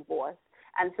separation and divorce,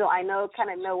 and so I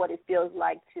kind of know what it feels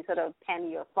like to sort of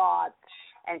pen your thoughts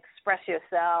and express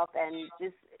yourself and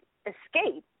just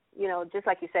escape, you know, just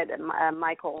like you said,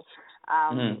 Michael.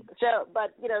 So, but,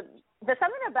 you know, there's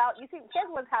something about, you see, here's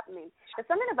what's happening. There's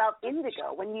something about indigo.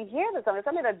 When you hear the song, there's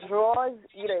something that draws,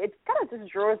 you know, it kind of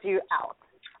just draws you out,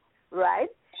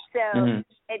 right? So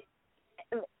it's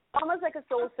almost like a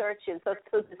soul searching, so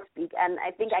to speak. And I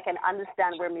think I can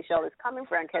understand where Michelle is coming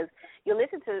from, because you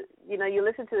listen to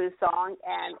the song,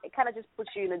 and it kind of just puts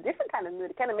you in a different kind of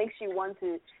mood. It kind of makes you want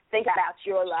to think about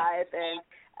your life and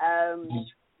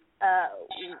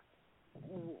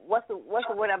what's the word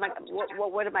what word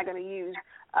am I going to use?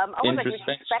 Almost like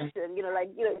introspection, you know, like,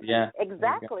 you know,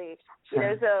 exactly. You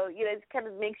know, so, you know, it kind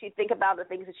of makes you think about the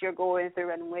things that you're going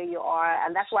through and where you are,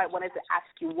 and that's why I wanted to ask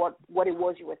you what it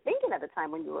was you were thinking at the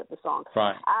time when you wrote the song.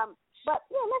 Right. But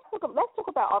yeah, let's talk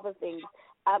about other things.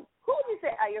 Who would you say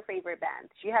are your favorite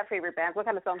bands? Do you have favorite bands? What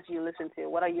kind of songs do you listen to?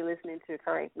 What are you listening to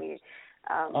currently?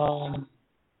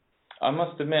 I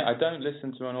must admit, I don't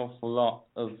listen to an awful lot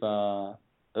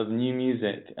of new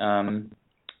music.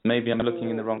 Maybe I'm looking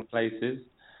in the wrong places,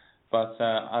 but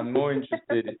I'm more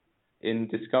interested in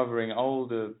discovering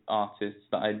older artists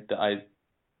that I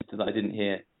didn't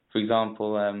hear. For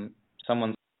example,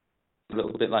 someone a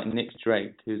little bit like Nick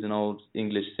Drake, who's an old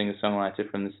English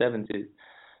singer-songwriter from the 70s.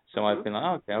 So I've been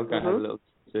like, okay, I'll go and have a little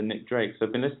to Nick Drake. So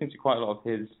I've been listening to quite a lot of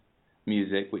his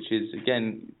music, which is,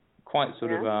 again, quite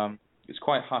sort of it's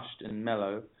quite hushed and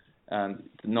mellow,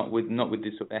 not with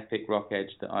this sort of epic rock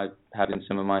edge that I have in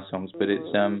some of my songs, but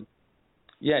it's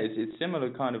it's similar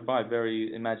kind of vibe,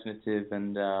 very imaginative,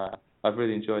 and I've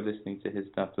really enjoyed listening to his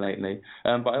stuff lately.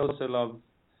 But I also love,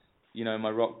 you know, my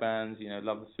rock bands, you know,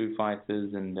 love the Foo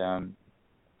Fighters and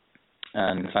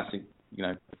classic, you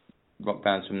know, rock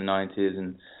bands from the 90s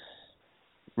and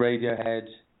Radiohead.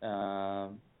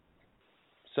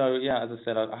 So yeah, as I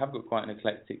said, I have got quite an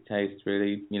eclectic taste,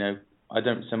 really. You know, I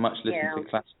don't so much listen to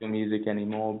classical music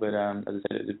anymore, but as I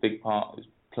said, it was a big part. It was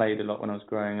played a lot when I was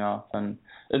growing up, and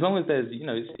as long as there's, you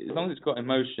know, as long as it's got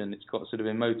emotion, it's got sort of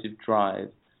emotive drive,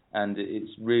 and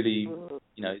it's really,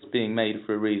 you know, it's being made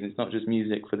for a reason. It's not just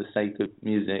music for the sake of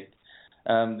music.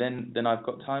 Then I've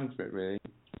got time for it, really.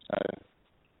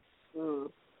 So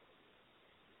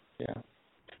yeah.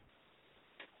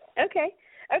 Okay.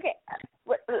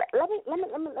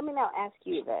 Let me now ask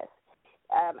you this,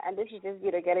 and this is just,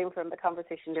 you know, getting from the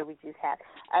conversation that we just had.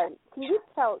 Can you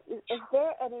tell, is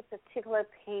there any particular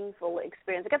painful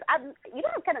experience? Because I've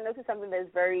kind of noticed something that's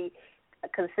very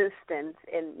consistent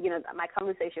in, you know, my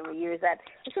conversation with you, is that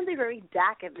there's something very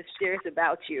dark and mysterious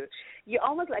about you. You're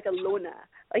almost like a loner.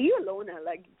 Are you a loner?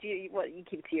 Like, do you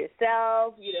keep to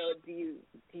yourself? You know, do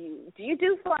you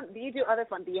do fun? Do you do other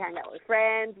fun? Do you hang out with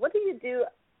friends? What do you do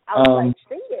outside like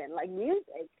singing, like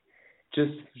music?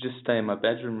 Just stay in my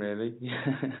bedroom, really.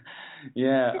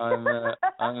 Yeah, I'm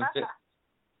a bit,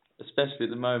 especially at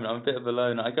the moment, I'm a bit of a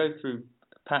loner. I go through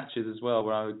patches as well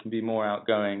where I can be more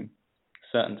outgoing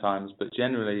certain times, but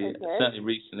generally, certainly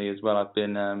recently as well, I've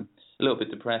been a little bit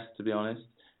depressed, to be honest.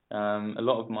 I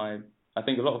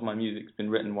think a lot of my music's been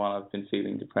written while I've been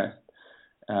feeling depressed.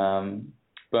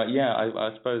 But yeah, I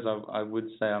suppose I would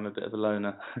say I'm a bit of a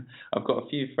loner. I've got a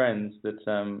few friends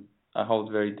that I hold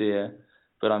very dear,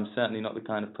 but I'm certainly not the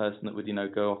kind of person that would,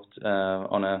 go off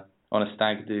on a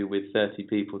stag do with 30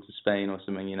 people to Spain or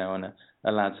something, on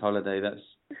a lad's holiday.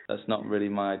 That's not really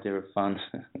my idea of fun.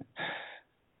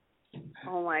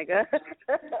 Oh my God!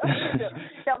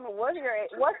 Tell me, what's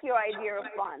your idea of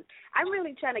fun? I'm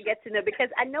really trying to get to know, because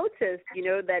I noticed,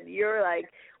 that you're like.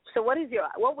 So what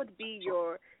would be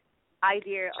your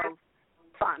idea of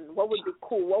fun? What would be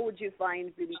cool? What would you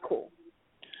find really cool?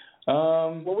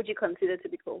 What would you consider to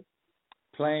be cool?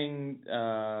 Playing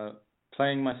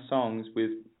my songs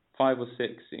with 5 or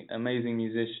 6 amazing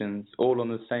musicians, all on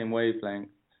the same wavelength,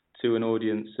 to an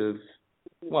audience of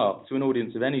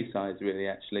any size, really.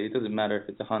 Actually, it doesn't matter if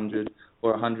it's 100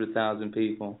 or 100,000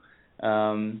 people.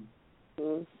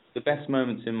 The best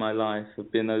moments in my life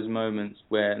have been those moments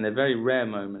where, and they're very rare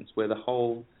moments, where the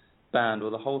whole band or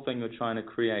the whole thing you're trying to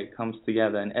create comes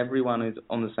together and everyone is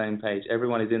on the same page.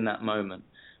 Everyone is in that moment,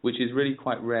 which is really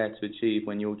quite rare to achieve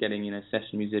when you're getting,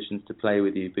 session musicians to play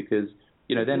with you, because,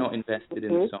 they're not invested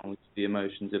in the songs, the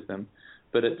emotions of them.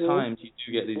 But at times you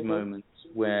do get these moments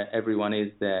where everyone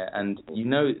is there, and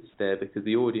it's there because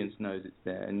the audience knows it's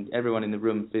there, and everyone in the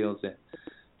room feels it.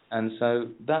 And so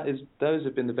those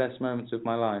have been the best moments of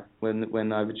my life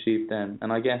when I've achieved them.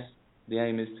 And I guess the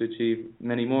aim is to achieve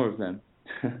many more of them.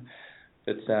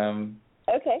 But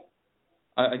okay.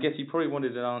 I guess you probably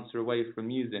wanted an answer away from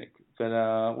music, but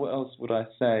what else would I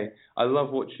say? I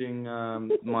love watching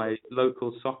my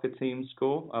local soccer team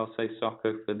score. I'll say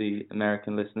soccer for the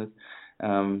American listeners.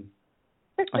 I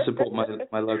support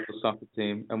my local soccer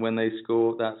team, and when they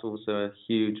score, that's also a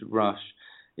huge rush.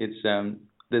 It's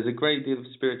there's a great deal of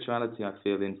spirituality, I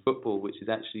feel, in football,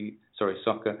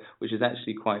 soccer, which is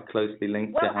actually quite closely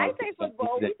linked to how... Well, I say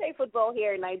football. We say football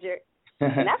here in Nigeria.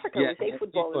 In Africa, we say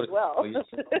football as well.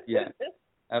 Yeah,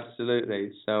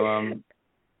 absolutely. So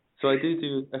I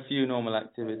do a few normal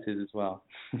activities as well.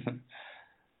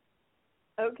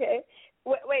 Okay.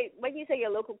 Wait, when you say your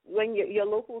local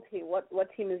team, what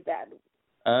team is that?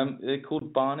 They're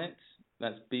called Barnet.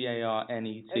 That's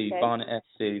BARNET, okay. Barnet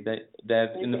FC.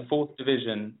 They're in the 4th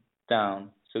division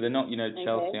down, so they're not,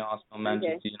 Chelsea, Arsenal,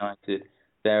 Manchester United.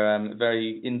 They're a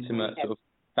very intimate sort of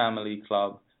family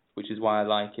club, which is why I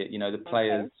like it. The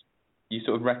players, you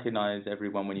sort of recognise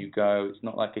everyone when you go. It's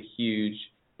not like a huge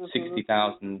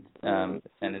 60,000 attendance.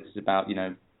 It's about,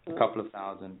 a couple of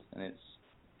thousand, and it's,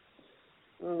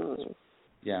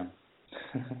 yeah.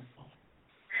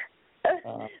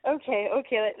 Okay.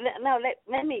 Now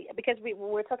let me, because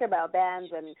we're talking about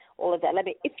bands and all of that.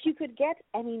 If you could get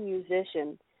any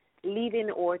musician,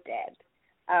 living or dead,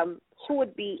 who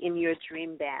would be in your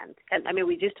dream band? And I mean,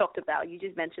 you just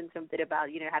mentioned something about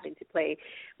having to play.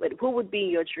 But who would be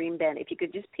your dream band if you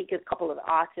could just pick a couple of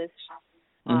artists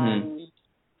from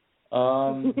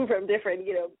different,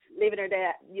 living or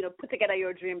dead, put together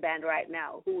your dream band right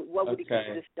now? What would it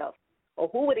consist of, or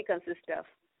who would it consist of?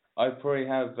 I'd probably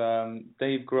have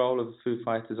Dave Grohl of the Foo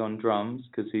Fighters on drums,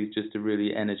 because he's just a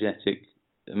really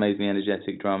amazingly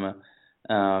energetic drummer.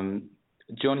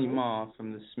 Johnny Marr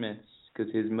from the Smiths, because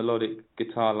his melodic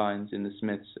guitar lines in the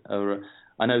Smiths are...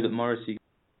 I know that Morrissey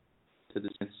to the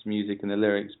Smiths' music and the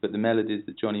lyrics, but the melodies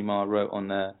that Johnny Marr wrote on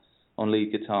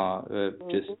lead guitar are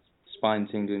just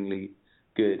spine-tinglingly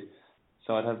good.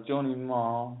 So I'd have Johnny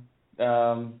Marr.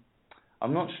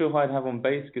 I'm not sure who I'd have on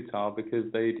bass guitar, because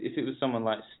if it was someone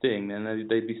like Sting, then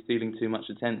they'd be stealing too much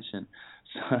attention.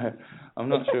 So I'm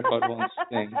not sure if I'd want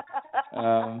Sting.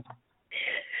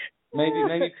 Maybe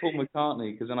Paul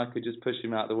McCartney, because then I could just push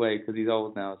him out of the way, because he's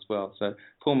old now as well. So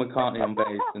Paul McCartney on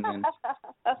bass, and then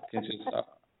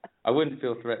I wouldn't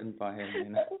feel threatened by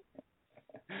him.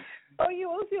 Oh, you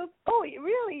wouldn't feel? Oh,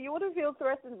 really? You wouldn't feel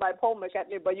threatened by Paul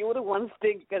McCartney, but you wouldn't want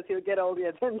Sting because he'll get all the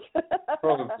attention.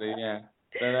 Probably, yeah.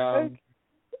 But,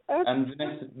 and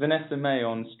Vanessa May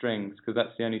on strings, because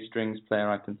that's the only strings player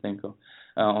I can think of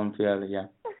on viola, yeah.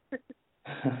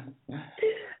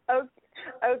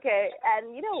 Okay,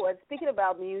 and you know what? Speaking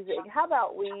about music, how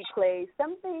about we play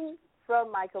something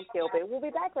from Michael Kilbey? We'll be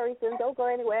back very soon. Don't go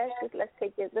anywhere. Just let's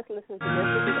listen to this. This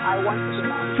is I Want to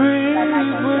Belong by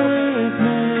Michael Kilbey.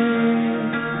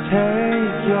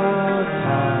 Take your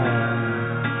time.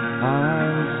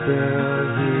 I'm still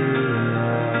here.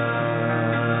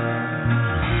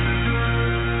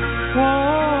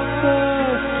 Walk the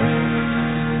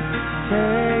street,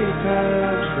 take a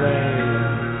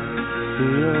train,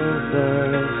 feel the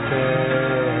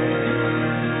same.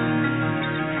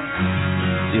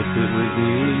 If it was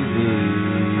easy,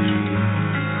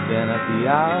 then I'd be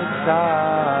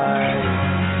outside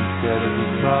instead of the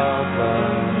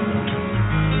problem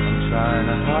I'm trying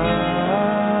to hide.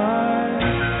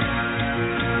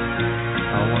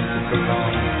 I want to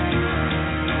belong.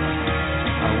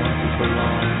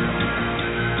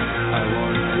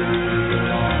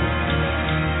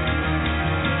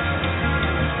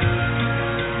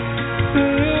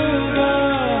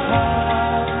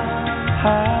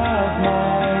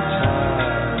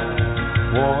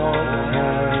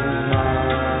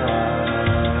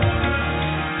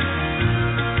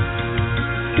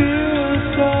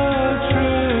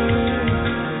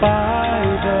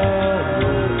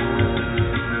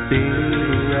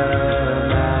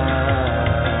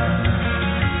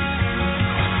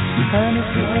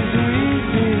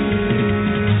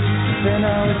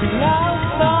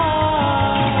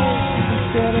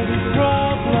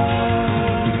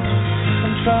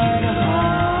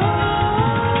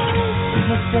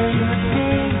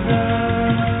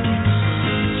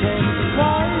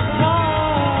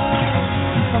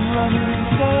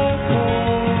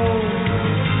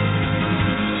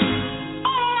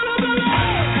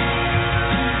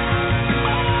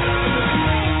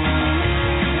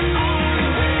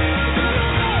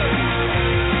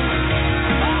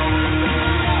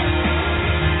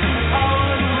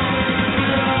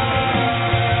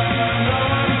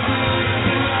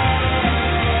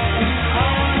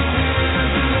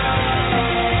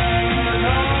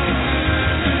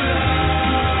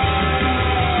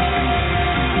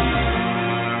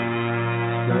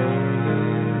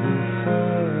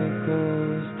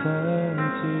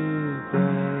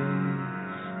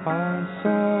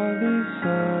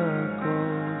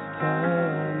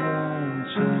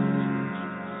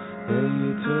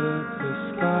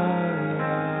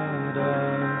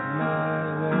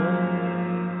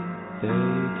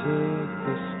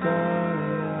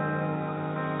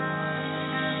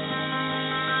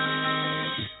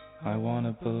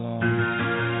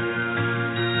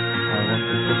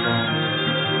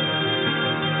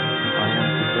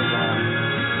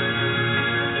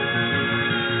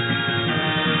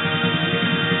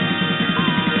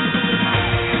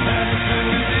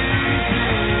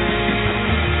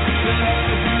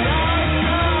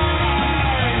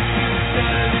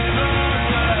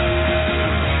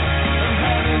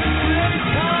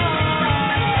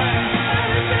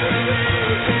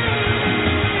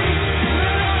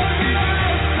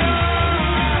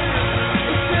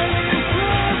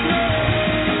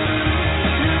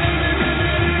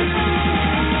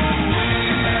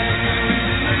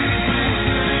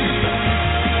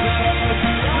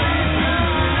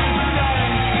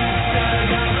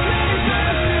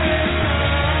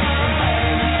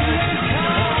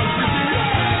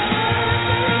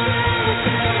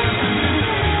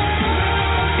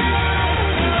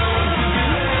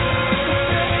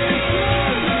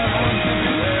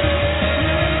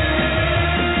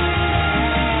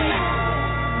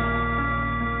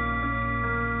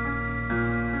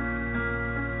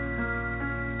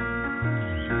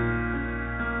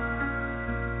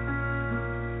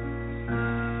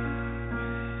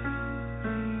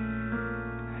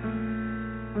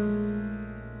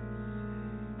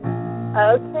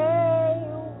 Okay,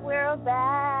 we're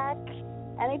back.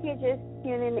 And if you're just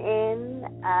tuning in,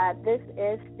 this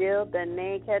is still the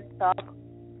Naked Talk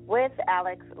with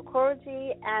Alex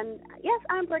OKOROJI. And yes,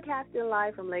 I'm broadcasting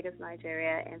live from Lagos,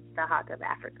 Nigeria, in the heart of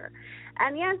Africa.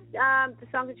 And yes, the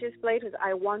song that just played was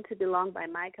I Want to Belong by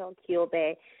Michael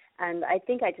Kilbey. And I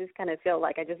think I just kind of feel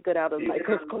like I just got out of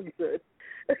Michael's concert.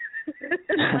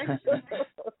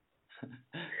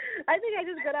 I think I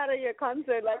just got out of your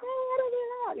concert, like, oh, what are you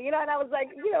on? You know, and I was like,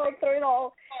 you know, throwing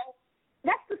all.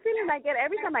 That's the feeling I get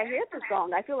every time I hear the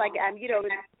song. I feel like I'm, you know,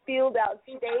 filled out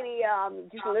stadium,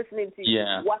 just listening to you,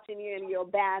 watching you and your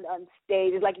band on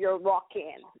stage. It's like you're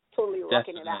rocking, totally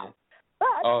rocking it out.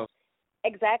 But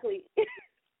exactly.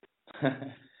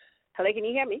 Hello, can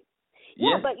you hear me?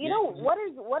 Yeah, but you know what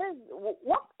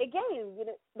again? You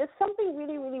know, there's something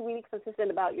really, really, really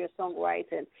consistent about your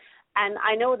songwriting. And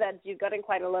I know that you've gotten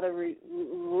quite a lot of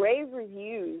rave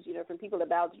reviews, you know, from people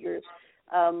about your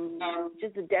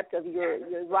just the depth of your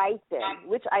writing,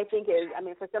 which I think is, I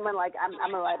mean, for someone like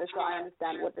I'm a writer, so I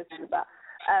understand what this is about.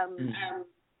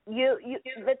 You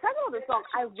the title of the song,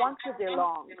 I Want to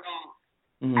Belong.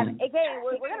 Mm-hmm. And again,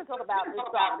 we're going to talk about this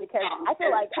song because I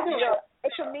feel like, you know,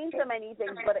 it could mean so many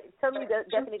things, but it certainly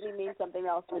definitely means something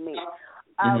else to me.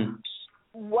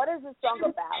 What is the song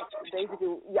about?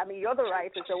 Basically, I mean, you're the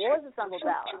writer, so what is the song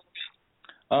about?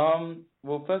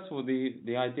 Well, first of all,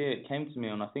 the idea, it came to me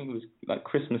on, I think it was like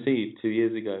Christmas Eve 2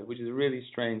 years ago, which is a really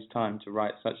strange time to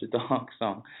write such a dark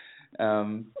song.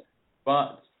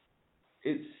 But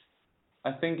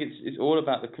I think it's all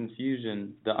about the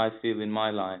confusion that I feel in my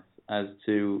life as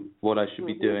to what I should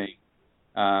be doing.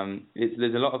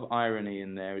 There's a lot of irony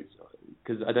in there,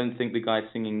 because I don't think the guy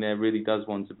singing there really does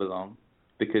want to belong,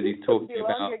 because he's talking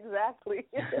about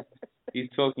he's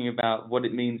talking about what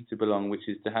it means to belong, which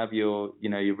is to have your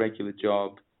regular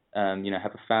job, have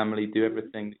a family, do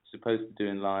everything that you're supposed to do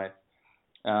in life.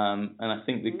 And I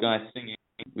think the guy singing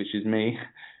which is me,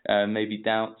 maybe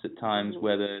doubts at times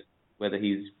whether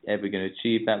he's ever going to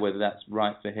achieve that, whether that's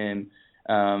right for him.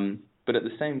 But at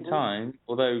the same time,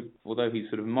 although he's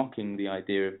sort of mocking the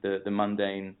idea of the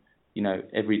mundane,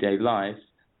 everyday life,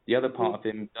 the other part of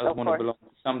him does want to belong to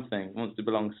something, wants to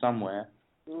belong somewhere,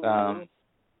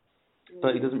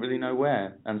 but he doesn't really know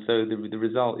where. And so the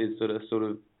result is sort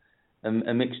of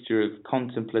a mixture of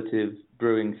contemplative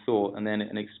brewing thought and then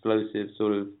an explosive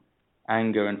sort of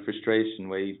anger and frustration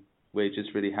where you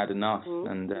just really had enough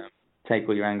and take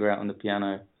all your anger out on the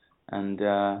piano. And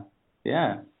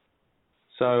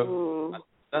so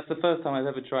that's the first time I've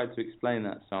ever tried to explain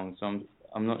that song, so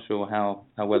I'm not sure how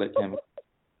well it came.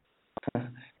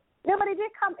 No, but it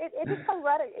did come. It did come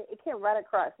right. It came right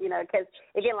across, because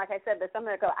again, like I said, there's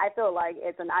something. I feel like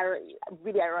it's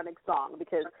really ironic song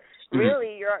because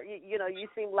really you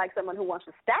seem like someone who wants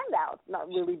to stand out, not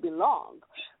really belong,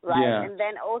 right? Yeah. And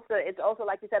then also it's also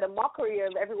like you said, a mockery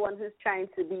of everyone who's trying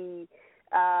to be,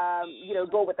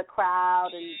 go with the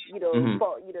crowd and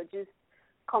just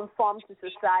conform to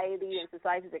society and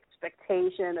society's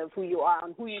expectation of who you are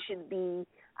and who you should be,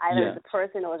 either as a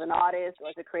person or as an artist or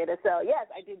as a creator. So yes,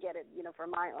 I do get it. For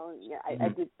my own, I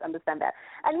did understand that.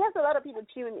 And yes, a lot of people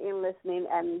tune in listening,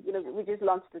 and we just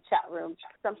launched the chat room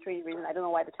for some strange reason. I don't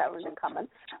know why the chat room didn't come in.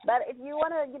 But if you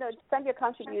want to, send your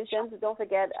contributions, don't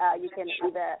forget you can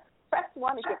either press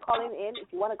 1 if you're calling in. If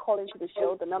you want to call into the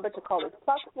show, the number to call is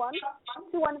 +1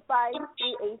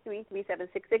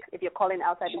 215-383-3766. If you're calling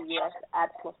outside the U.S.,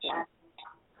 add +1.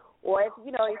 Or if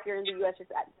you're in the U.S.,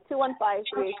 just add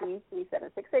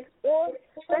 215-383-3766. Or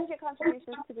send your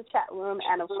contributions to the chat room,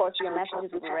 and of course your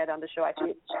messages will be read on the show. I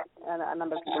see a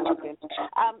number of people logged in. But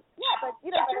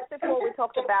just while we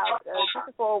talked about the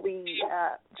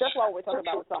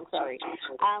song, sorry.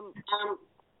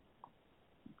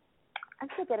 I'm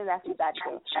still getting that feedback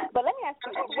too. But let me ask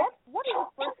you, what is the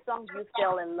first song you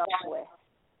fell in love with?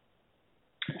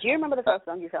 Do you remember the first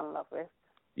song you fell in love with?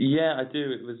 Yeah, I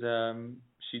do. It was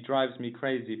She Drives Me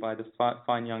Crazy by the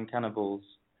Fine Young Cannibals.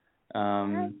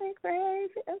 Drives me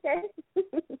crazy. Okay.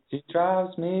 She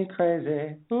drives me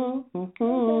crazy. Ooh, ooh,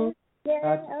 ooh.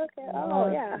 Yeah, okay.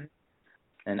 Oh, yeah.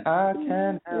 And I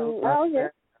can't help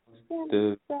myself.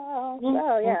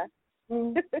 Oh, yeah.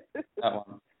 That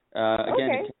one.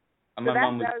 Again, my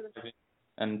mum was driving,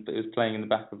 and it was playing in the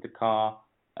back of the car,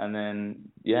 and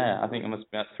then I think I must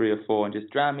be about 3 or 4, and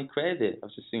just drive me crazy. I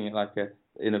was just singing it like that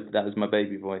was my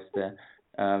baby voice there.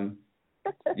 I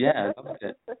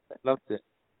loved it.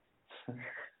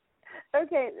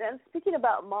 Okay, and speaking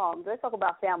about moms, let's talk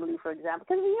about family, for example.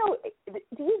 Because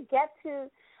do you get to?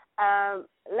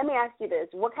 Let me ask you this: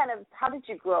 how did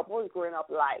you grow up? What was growing up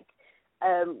like?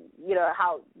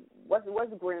 What was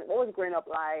growing up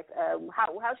like?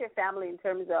 How's your family in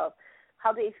terms of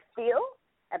how they feel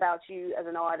about you as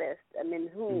an artist? I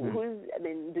mean,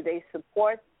 do they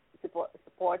support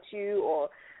you, or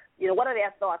what are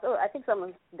their thoughts? Oh, I think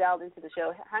someone's dialed into the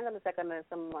show. Hang on a second,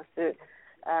 someone wants to.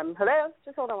 Hello,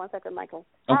 just hold on 1 second, Michael.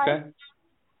 Okay. Hi.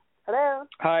 Hello.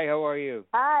 Hi, how are you?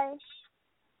 Hi.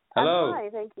 Hello. Hi,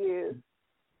 thank you.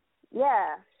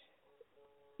 Yeah.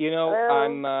 Hello?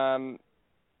 I'm.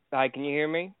 Hi, can you hear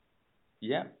me?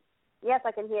 Yeah. Yes,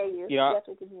 I can hear you. Yes,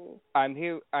 we can hear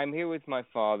you. I'm here with my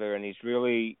father, and he's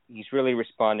really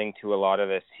responding to a lot of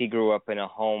this. He grew up in a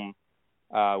home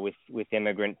with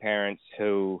immigrant parents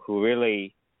who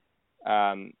really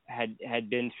had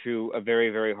been through a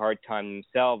very, very hard time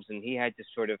themselves, and he had to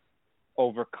sort of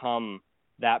overcome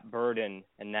that burden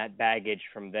and that baggage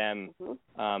from them.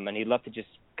 Mm-hmm. And he'd love to just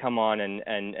come on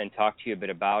and talk to you a bit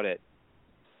about it.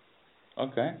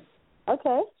 Okay.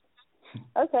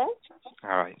 All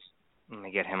right. Let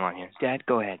me get him on here. Dad,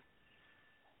 go ahead.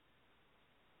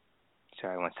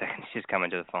 Sorry, 1 second. He's just coming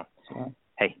to the phone. Sure.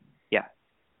 Hey, yeah,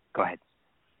 go ahead.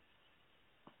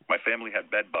 My family had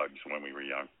bed bugs when we were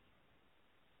young.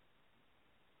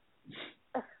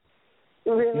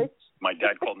 Really? My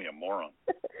dad called me a moron.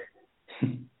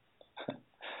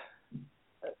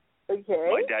 Okay.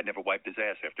 My dad never wiped his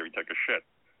ass after he took a shit.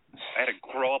 I had to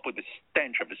grow up with the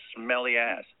stench of his smelly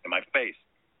ass in my face.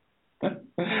 Okay.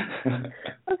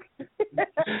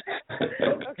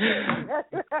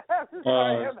 I'm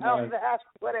sorry about that,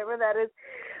 whatever that is.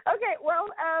 Okay, well,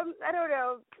 I don't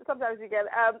know. Sometimes you get.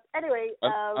 Anyway.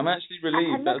 I'm actually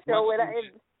relieved.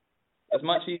 That's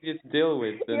much easier to deal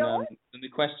with than the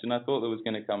question I thought that was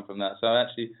going to come from that. So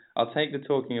I'll take the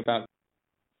talking about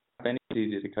any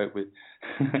easier to cope with.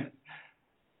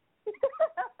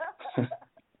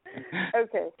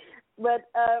 Okay, but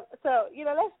so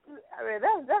that's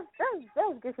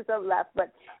good for some laugh.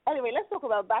 But anyway, let's talk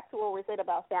about back to what we said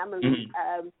about family.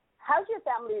 Mm-hmm. How's your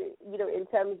family? In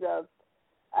terms of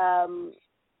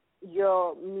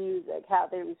your music, how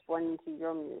they're responding to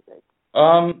your music?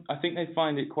 I think they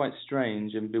find it quite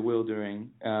strange and bewildering,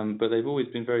 but they've always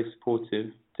been very supportive,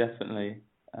 definitely.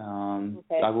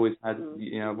 I've always had,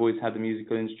 I've always had the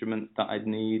musical instruments that I'd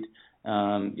need.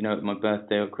 At my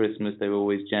birthday or Christmas, they were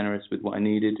always generous with what I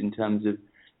needed in terms of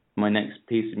my next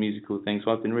piece of musical thing.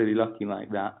 So I've been really lucky like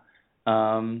that.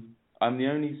 I'm the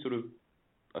only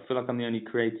I feel like I'm the only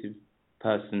creative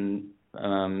person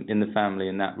in the family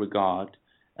in that regard.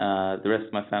 The rest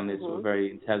of my family is sort of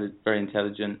very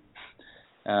intelligent.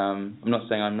 I'm not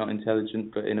saying I'm not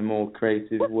intelligent, but in a more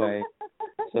creative way.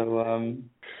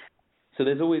 So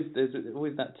there's always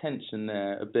that tension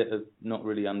there, a bit of not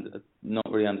really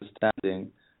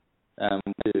understanding what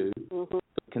we do. But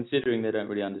considering they don't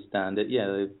really understand it,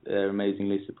 they're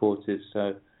amazingly supportive.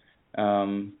 So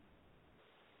I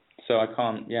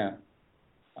can't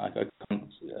I can't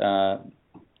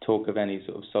talk of any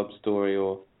sort of sob story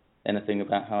or anything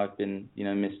about how I've been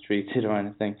mistreated or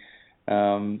anything.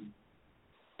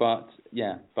 But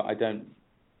I don't.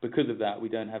 Because of that, we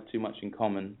don't have too much in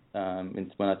common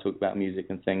when I talk about music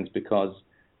and things, because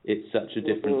it's such a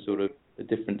different sort of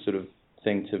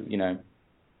thing to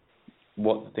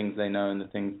what the things they know and the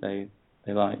things they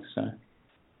like. So.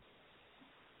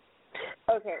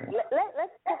 Okay,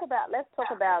 let's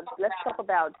talk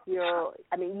about your.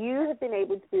 I mean, you have been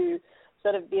able to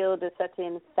sort of build a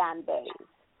certain fan base,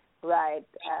 right?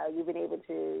 You've been able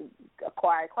to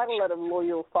acquire quite a lot of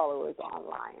loyal followers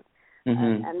online.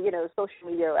 And social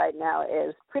media right now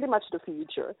is pretty much the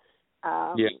future.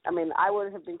 I mean, I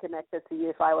wouldn't have been connected to you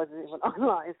if I wasn't even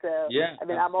online. So, I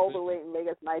mean, I'm all the way in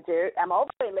Lagos, Nigeria.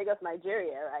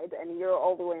 Right? And you're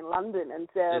all the way in London. And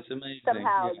so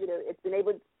somehow,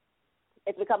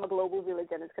 it's become a global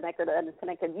village, and it's connected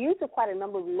you to quite a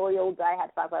number of loyal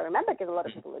diehard fans. I remember because a lot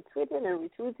of people are tweeting and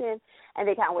retweeting, and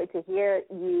they can't wait to hear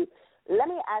you. Let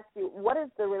me ask you, what is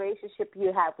the relationship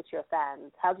you have with your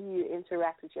fans? How do you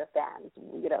interact with your fans,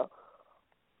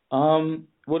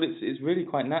 Well, it's really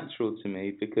quite natural to me,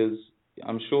 because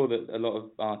I'm sure that a lot of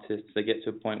artists, they get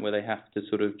to a point where they have to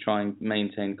sort of try and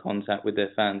maintain contact with their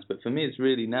fans. But for me, it's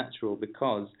really natural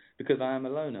because I am a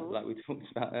loner, like we talked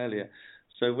about earlier.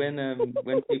 So when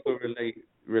people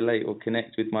relate or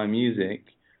connect with my music,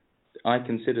 I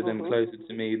consider them closer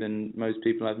to me than most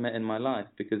people I've met in my life,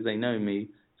 because they know me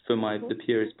for the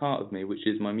purest part of me, which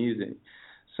is my music.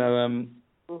 So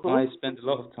I spend a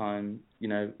lot of time,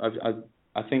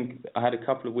 I think I had a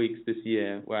couple of weeks this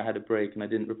year where I had a break and I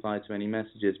didn't reply to any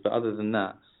messages, but other than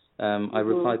that, I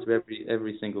reply to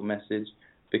every single message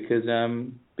because I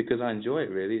enjoy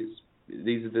it, really.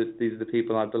 These are the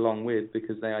people I belong with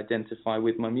because they identify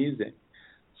with my music.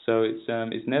 So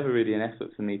it's never really an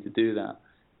effort for me to do that.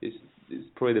 It's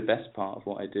probably the best part of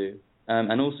what I do.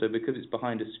 And also because it's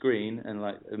behind a screen and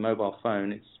like a mobile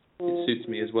phone, it suits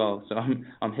me as well. So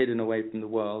I'm hidden away from the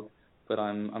world, but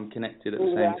I'm connected at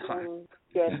the same time.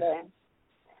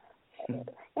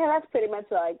 That's pretty much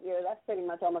like that's pretty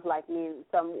much almost like me.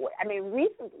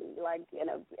 Recently,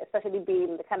 especially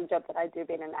being the kind of job that I do,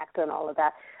 being an actor and all of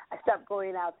that, I stopped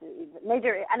going out to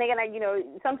major. And again,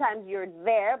 sometimes you're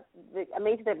there. The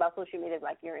amazing thing about social media is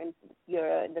like you're in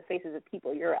the faces of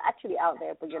people. You're actually out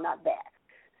there, but you're not there.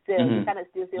 So you kind of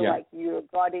still feel like you're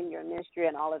guarding your ministry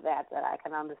and all of that. That I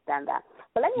can understand that.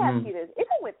 But let me ask you this: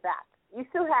 even with that, you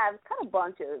still have kind of a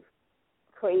bunch of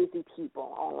crazy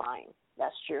people online.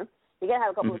 That's true. You're gonna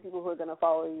have a couple of people who are gonna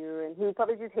follow you and who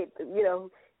probably just hate. Do you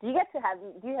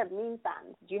have mean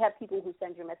fans? Do you have people who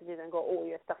send you messages and go, "Oh,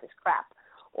 your stuff is crap,"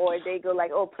 or they go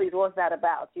like, "Oh, please, what's that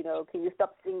about? Can you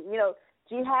stop singing?"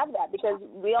 Do you have that? Because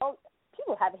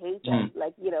people have hate.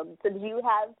 So do you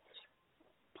have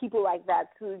people like that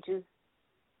who just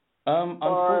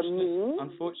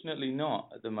unfortunately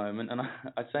not at the moment, and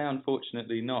I say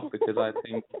unfortunately not because I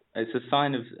think it's a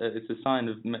sign of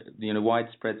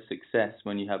widespread success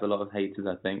when you have a lot of haters.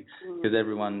 I think because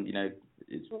everyone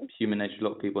it's human nature. A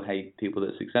lot of people hate people that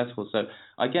are successful. So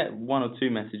I get one or two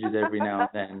messages every now and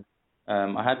then.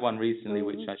 I had one recently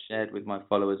which I shared with my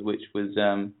followers, which was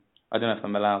I don't know if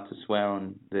I'm allowed to swear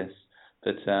on this,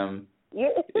 but go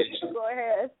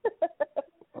ahead.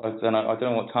 I don't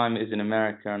know what time it is in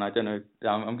America, and I don't know.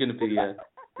 I'm going to be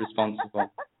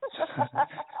responsible.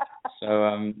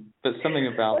 So, but something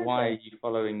about why are you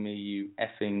following me, you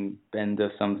effing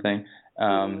bender something.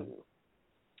 And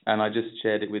I just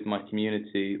shared it with my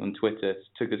community on Twitter.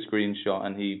 Took a screenshot,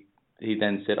 and he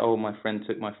then said, "Oh, my friend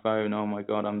took my phone. Oh my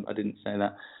God, I didn't say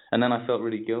that." And then I felt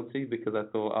really guilty because I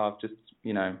thought, I've just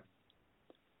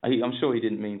I'm sure he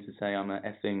didn't mean to say I'm a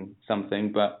effing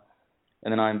something, but.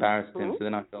 And then I embarrassed him, so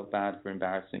then I felt bad for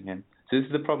embarrassing him. this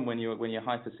is the problem when you're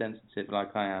hypersensitive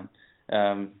like I am.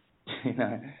 You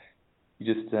know,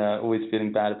 you're just always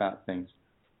feeling bad about things.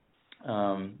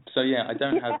 So yeah, I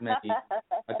don't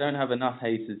have enough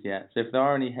haters yet. So if there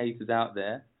are any haters out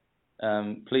there,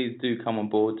 please do come on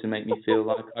board to make me feel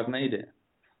like I've made it.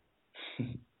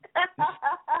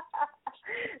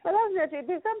 Well, that's not true.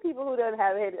 There's some people who don't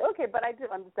have haters. Okay, but I do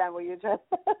understand what you're trying to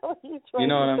say. You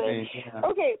know what I mean? Yeah.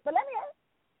 Okay, but let me ask.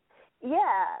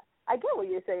 Yeah, I get what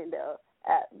you're saying though.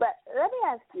 But let me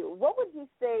ask you, what would you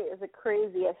say is the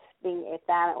craziest thing a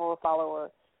fan or a follower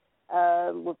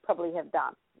would probably have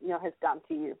done? You know, has done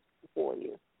to you for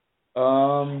you?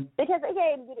 Because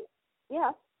again,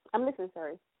 yeah, I'm listening.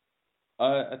 Sorry.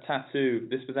 A tattoo.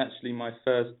 This was actually my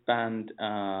first band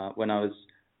when I was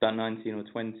about 19 or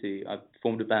 20. I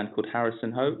formed a band called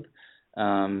Harrison Hope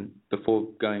before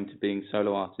going to being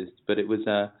solo artist. But it was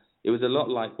a lot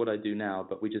like what I do now,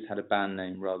 but we just had a band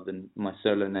name rather than my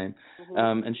solo name.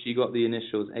 Mm-hmm. And she got the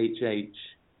initials HH,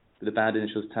 the band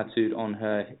initials, tattooed on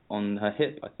her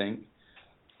hip, I think.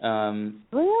 Really?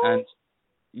 And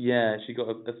yeah, she got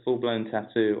a full-blown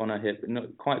tattoo on her hip,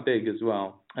 not quite big as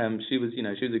well. She was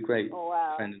a great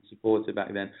friend and supporter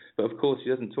back then. But of course, she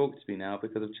doesn't talk to me now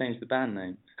because I've changed the band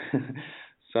name.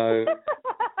 So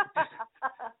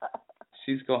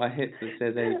she's got a hip that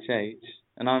says HH,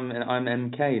 and I'm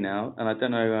MK now, and I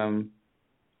don't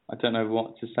know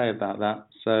what to say about that.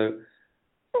 So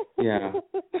yeah,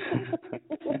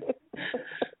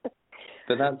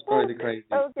 but that's probably the craziest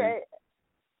thing.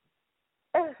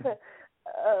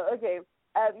 Okay.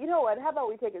 You know what? How about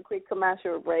we take a quick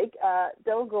commercial break?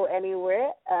 Don't go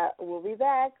anywhere. We'll be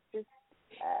back.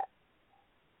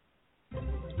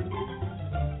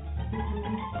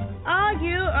 Are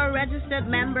you a registered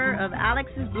member of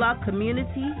Alex's blog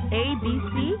community,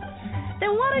 ABC?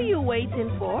 Then what are you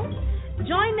waiting for?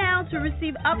 Join now to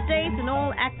receive updates on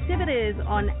all activities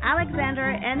on Alexander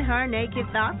and her naked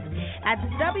thoughts at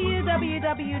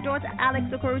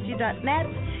www.alexokoroji.net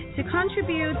to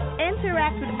contribute,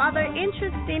 interact with other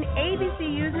interesting ABC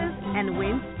users, and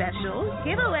win special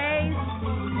giveaways.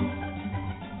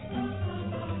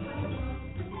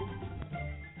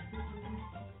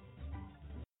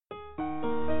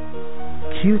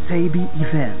 QTAB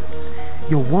Events,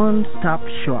 your one-stop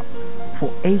shop for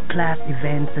A-class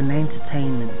events and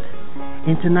entertainment,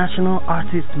 international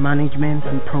artist management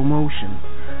and promotion,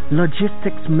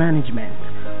 logistics management,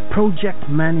 project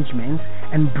management,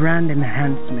 and brand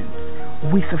enhancement,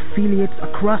 with affiliates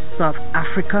across South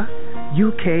Africa,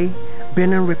 UK,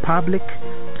 Benin Republic,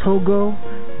 Togo,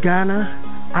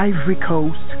 Ghana, Ivory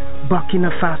Coast,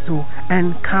 Burkina Faso,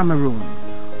 and Cameroon.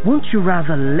 Won't you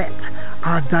rather let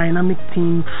our dynamic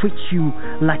team treat you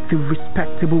like the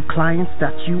respectable clients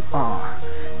that you are,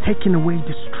 taking away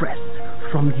the stress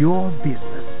from your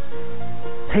business,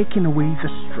 taking away the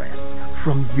stress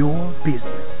from your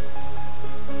business.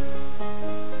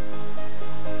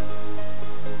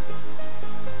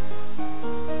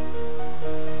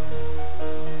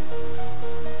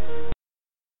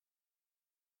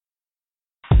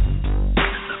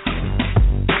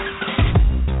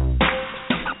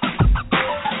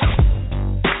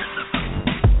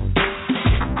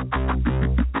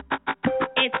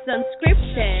 It's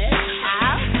unscripted,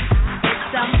 how?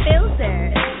 It's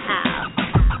unfiltered, how?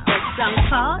 It's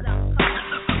uncut,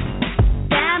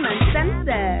 damn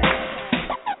uncensored.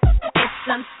 It's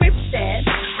unscripted,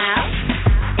 how?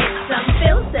 It's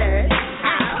unfiltered,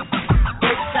 how?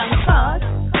 It's uncut,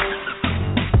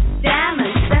 damn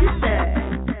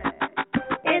uncensored.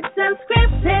 It's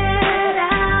unscripted,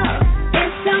 how?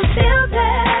 It's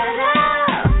unfiltered,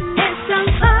 how? It's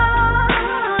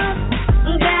uncut,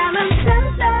 damn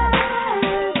uncensored.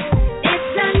 It's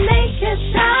the Naked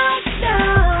Talk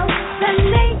Show, the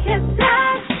Naked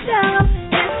Talk Show.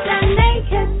 It's the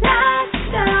Naked Talk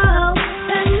Show,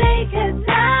 the Naked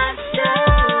Talk Show.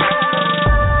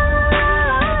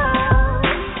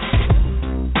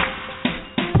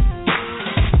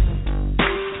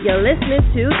 You're listening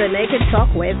to The Naked Talk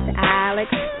with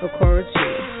Alex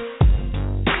OKOROJI.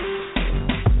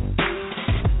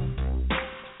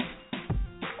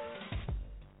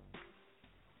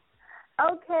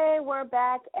 Okay, we're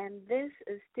back, and this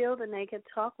is still The Naked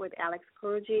Talk with Alex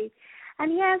OKOROJI.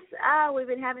 And yes, we've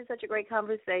been having such a great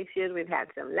conversation. We've had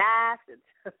some laughs and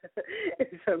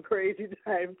some crazy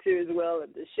time, too, as well,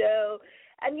 in the show.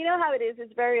 And you know how it is.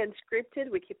 It's very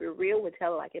unscripted. We keep it real. We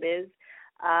tell it like it is.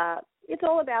 It's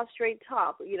all about straight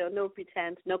talk, no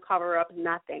pretense, no cover-up,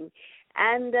 nothing.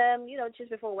 And, just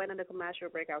before we went on the commercial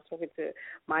break, I was talking to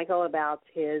Michael about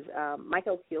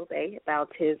Michael Kilbey,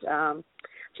 about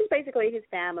just basically his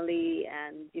family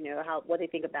and, what they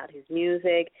think about his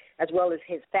music, as well as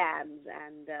his fans.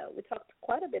 And we talked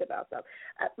quite a bit about that.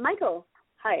 Michael,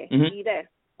 hi, are you there?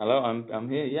 Hello, I'm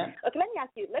here. Yeah. Okay, let me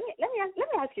ask you. Let me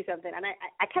ask you something, and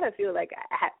I kind of feel like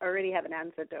I already have an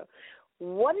answer though.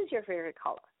 What is your favorite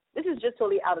color? This is just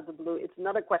totally out of the blue. It's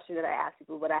not a question that I ask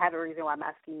people, but I have a reason why I'm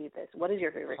asking you this. What is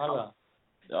your favorite color?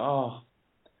 Oh,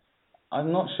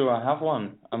 I'm not sure I have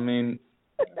one. I mean,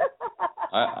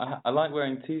 I like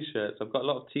wearing T-shirts. I've got a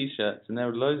lot of T-shirts, and there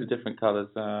are loads of different colors.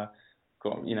 I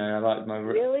like my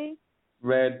really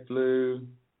red, blue.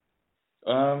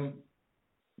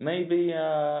 Maybe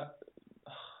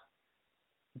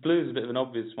blue is a bit of an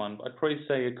obvious one, but I'd probably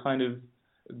say a kind of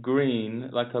green,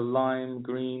 like a lime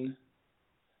green.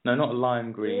 No, not a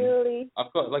lime green. Really?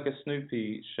 I've got like a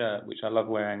Snoopy shirt, which I love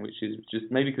wearing, which is just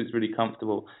maybe because it's really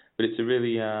comfortable, but it's a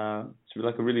really, it's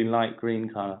like a really light green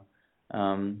colour.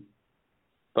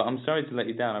 But I'm sorry to let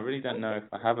you down. I really don't know if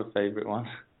I have a favourite one.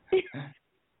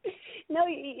 No,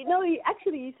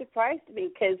 you surprised me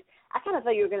because I kind of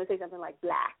thought you were going to say something like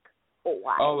black or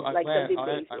white. Oh, I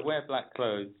wear black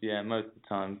clothes. Yeah, most of the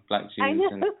time, black jeans. I know.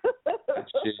 And black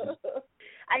shoes.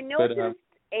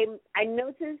 I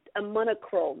noticed a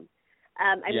monochrome.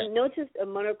 I noticed a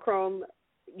monochrome,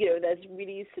 that's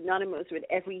really synonymous with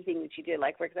everything that you do.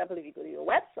 Like, for example, if you go to your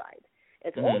website,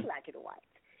 it's all black and white.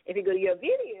 If you go to your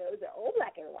videos, they're all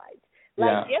black and white.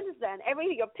 Like, you understand?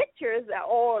 Your pictures are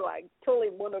all, like, totally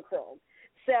monochrome.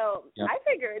 So I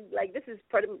figured, like, this is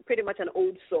pretty much an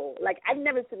old soul. Like, I've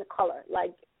never seen a color.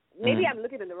 Like, maybe I'm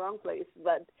looking in the wrong place,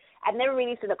 but I've never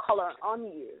really seen a color on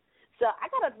you. So I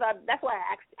kind of thought, that's why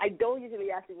I don't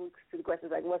usually ask people the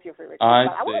questions like, what's your favorite color?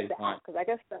 But I wanted to ask because I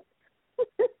guess that.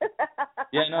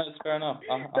 Yeah, no, it's fair enough.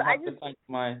 I have to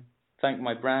thank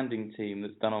my branding team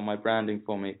that's done all my branding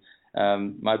for me.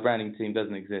 My branding team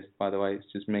doesn't exist, by the way.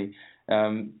 It's just me.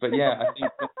 But yeah, I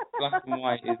think black and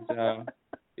white is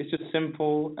it's just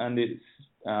simple and it's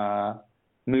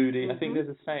moody. I think there's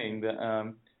a saying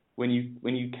that when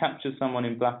you capture someone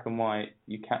in black and white,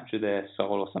 you capture their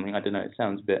soul or something. I don't know. It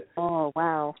sounds a bit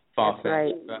far-fetched.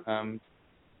 Right. But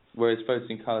whereas photos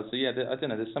in colour, so yeah, I don't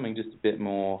know. There's something just a bit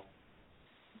more.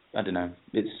 I don't know.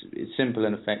 It's simple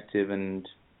and effective, and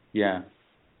yeah,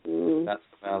 that's the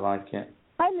way I like it.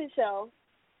 Hi, Michelle.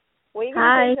 Were you going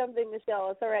to say something,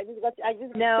 Michelle? Sorry, I'm just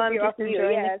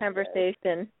enjoying the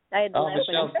conversation. I had to laugh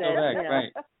when you said,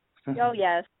 great. Oh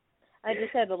yes, I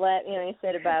just had to laugh. You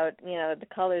said about the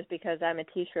colors because I'm a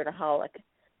T-shirtaholic,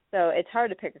 so it's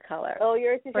hard to pick a color. Oh,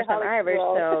 you're a T-shirtaholic. Of course, I'm Irish,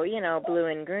 so blue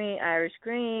and green, Irish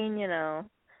green.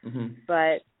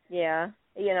 But yeah,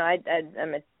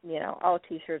 I'm all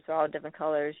T-shirts are all different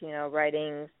colors.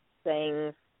 Writings,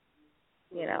 sayings,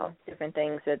 different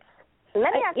things. It's.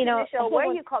 Let me ask you, Michelle, where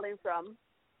are you calling from?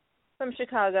 From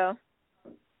Chicago.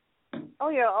 Oh,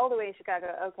 you're all the way in Chicago.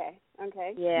 Okay.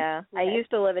 Yeah. Okay. I used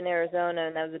to live in Arizona,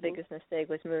 and that was the biggest mistake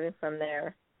was moving from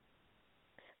there.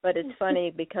 But it's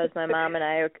funny because my mom and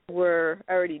I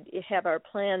already have our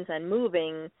plans on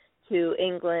moving to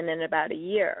England in about a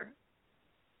year.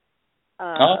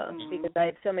 Because I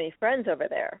have so many friends over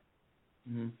there.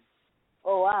 Mm-hmm.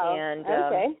 Oh, wow. And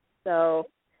so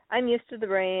I'm used to the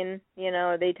rain.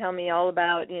 They tell me all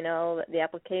about, the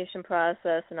application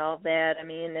process and all of that. I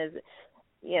mean,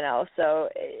 so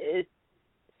it's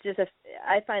just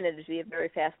I find it to be a very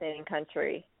fascinating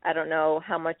country. I don't know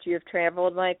how much you've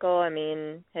traveled, Michael. I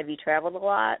mean, have you traveled a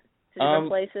lot to different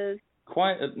places?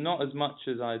 Not as much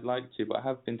as I'd like to, but I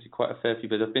have been to quite a fair few.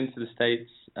 But I've been to the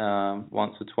States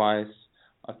once or twice.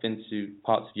 I've been to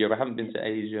parts of Europe. I haven't been to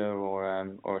Asia or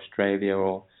Australia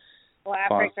or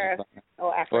Africa.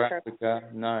 Or Africa,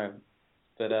 no.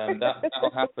 But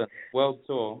that'll happen. World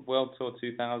tour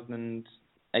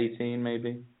 2018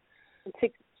 maybe.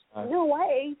 No,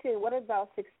 why 18? What about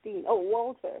 16? Oh,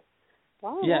 World tour.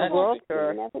 Wow, yeah, World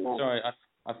tour. Sorry,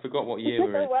 I forgot what year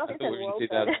we're in. I thought we were in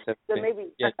 2017. So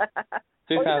maybe. Yeah.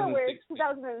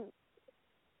 2016.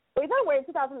 We thought we're in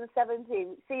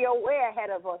 2017. See, you're way ahead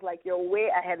of us. Like, you're way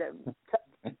ahead of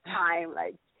time.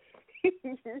 Like,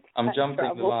 I'm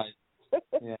jumping the line.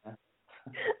 Yeah.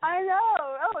 I know.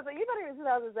 Oh, so you thought it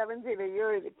was 2017 and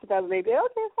you're in 2018.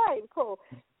 Okay, fine, cool.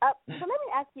 So let me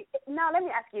ask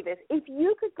you this. If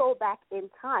you could go back in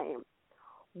time,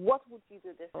 what would you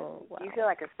do differently? Oh, wow. Do you feel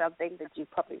like it's something that you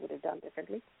probably would have done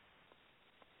differently?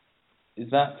 Is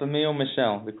that for me or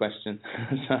Michelle, the question?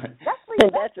 Sorry.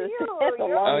 That's you. That's a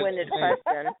long-winded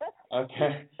question.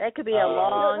 Okay. That could be a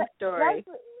long story.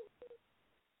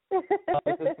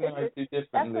 That's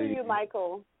for you,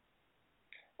 Michael.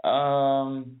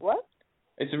 What?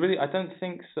 It's I don't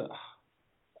think so.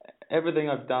 Everything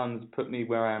I've done has put me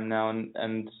where I am now,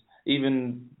 and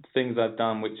even things I've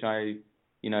done which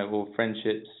or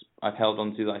friendships I've held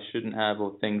on to that I shouldn't have,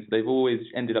 or things, they've always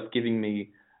ended up giving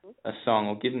me a song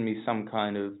or giving me some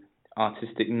kind of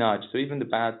artistic nudge. So even the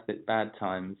bad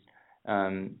times,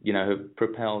 have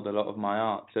propelled a lot of my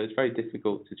art. So it's very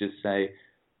difficult to just say,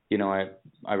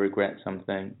 I regret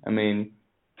something. I mean,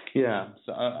 yeah.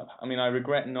 So I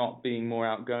regret not being more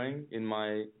outgoing in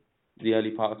the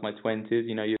early part of my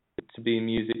 20s. To be in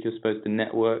music, you're supposed to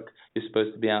network. You're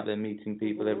supposed to be out there meeting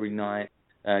people every night.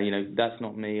 That's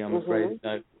not me, I'm afraid.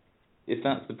 So if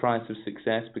that's the price of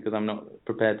success, because I'm not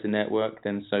prepared to network,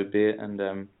 then so be it. And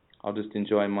I'll just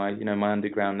enjoy my, my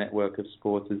underground network of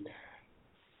supporters.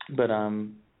 But I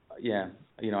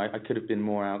could have been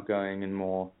more outgoing and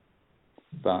more.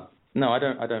 But no, I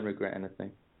don't regret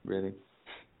anything, really.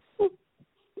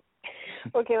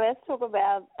 Okay, let's talk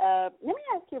about. Let me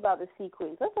ask you about the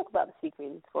sequins. Let's talk about the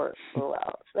sequins for a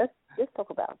while. Let's talk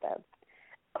about that.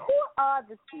 Who are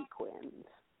the sequins?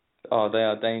 Oh, they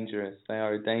are dangerous. They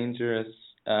are a dangerous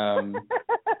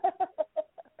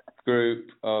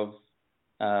group of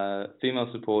female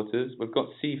supporters. We've got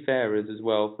seafarers as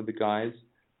well for the guys,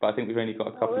 but I think we've only got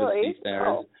a couple of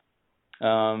seafarers.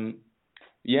 Oh.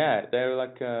 They're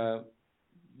like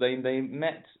they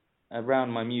met around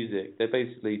my music. They're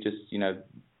basically just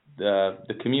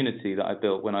the community that I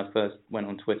built when I first went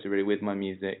on Twitter, really, with my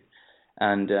music.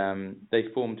 And they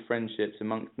formed friendships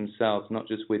amongst themselves, not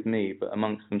just with me, but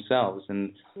amongst themselves.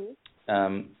 And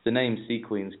the name Sea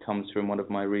Queens comes from one of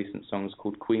my recent songs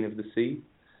called Queen of the Sea.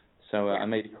 So I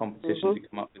made a competition to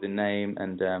come up with a name,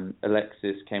 and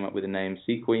Alexis came up with the name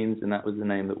Sea Queens, and that was the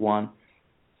name that won.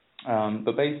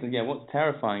 But basically, what's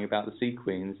terrifying about the Sea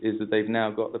Queens is that they've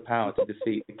now got the power to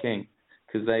defeat the king,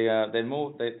 because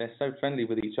they're so friendly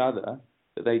with each other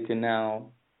that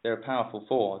they're a powerful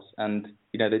force, and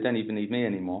they don't even need me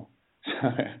anymore.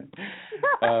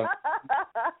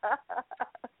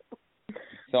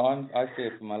 So I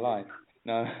fear for my life.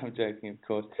 No, I'm joking, of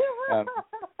course.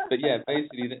 But yeah,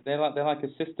 basically they're like a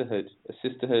sisterhood,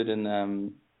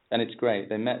 and it's great.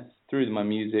 They met through my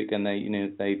music, and they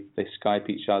Skype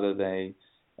each other. They're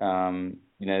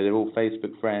all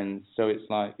Facebook friends. So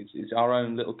it's our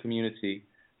own little community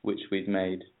which we've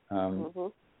made.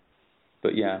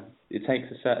 But yeah, it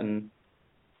takes a certain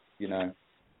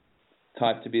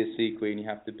type to be a sea queen. You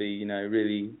have to be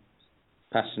really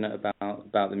passionate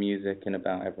about the music and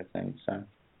about everything. So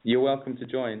you're welcome to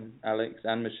join, Alex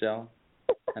and Michelle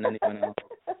and anyone else.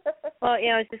 Well,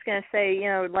 I was just going to say,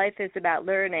 life is about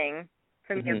learning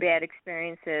from your bad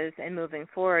experiences and moving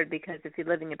forward, because if you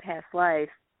live in your past life,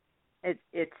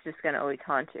 it's just going to always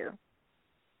haunt you.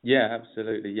 Yeah,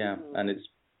 absolutely, yeah. And it's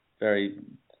very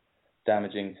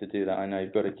damaging to do that. I know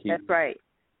you've got to keep... That's right.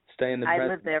 Stay in the present. I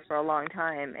lived there for a long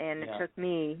time, and it took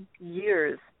me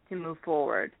years to move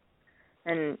forward,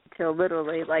 until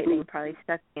literally lightning probably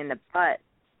stuck me in the butt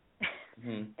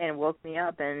and woke me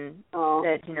up and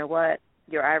said, you know what,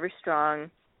 you're Irish strong,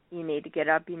 you need to get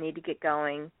up, you need to get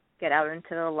going, get out into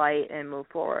the light and move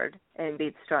forward and be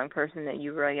the strong person that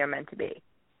you really are meant to be.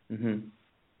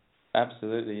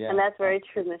 Absolutely, yeah. And that's very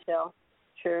true, Michelle.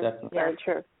 True. Definitely. Very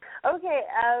true. Okay,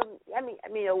 I mean,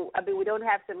 we don't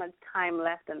have so much time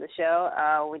left in the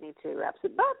show. We need to wrap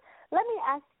it. But let me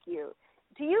ask you,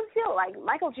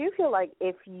 Michael, do you feel like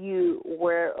if you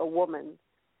were a woman,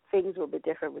 things would be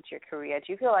different with your career?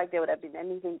 Do you feel like there would have been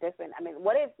anything different? I mean,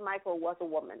 what if Michael was a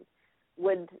woman?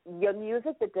 Would your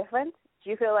music be different? Do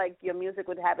you feel like your music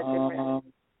would have a different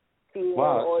feel?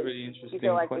 Wow, or that's a really interesting do you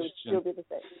feel like question. it would still be the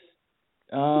same?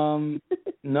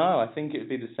 No, I think it would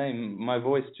be the same. My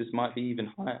voice just might be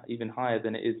even higher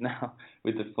than it is now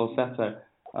with the falsetto.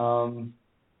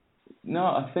 No,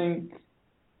 I think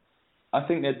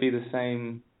they'd be the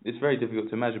same. It's very difficult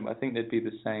to imagine, but I think they'd be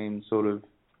the same sort of,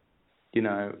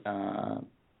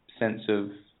 sense of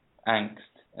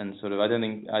angst and sort of. I don't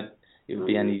think it would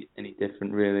be any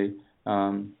different really.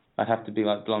 I'd have to be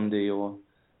like Blondie or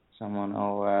someone,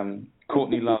 or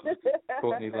Courtney Love.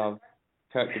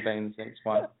 Kurt Cobain's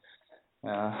ex-wife.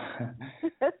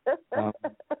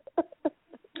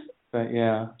 But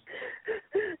yeah.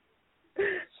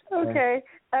 Okay.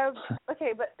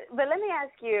 But let me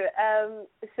ask you.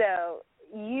 So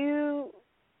you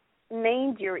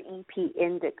named your EP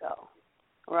Indigo,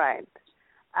 right?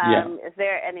 Is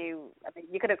there any? I mean,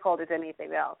 you could have called it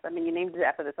anything else. I mean, you named it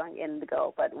after the song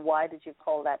Indigo, but why did you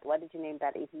call that? Why did you name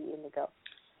that EP Indigo?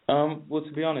 Well,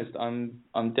 to be honest, I'm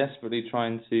desperately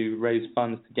trying to raise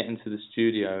funds to get into the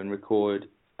studio and record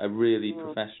a really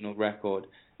professional record.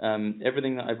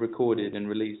 everything that I've recorded and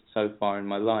released so far in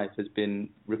my life has been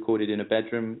recorded in a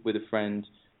bedroom with a friend,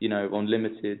 you know, on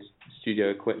limited studio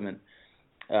equipment.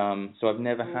 So I've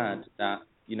never had that,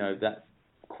 you know, that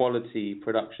quality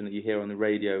production that you hear on the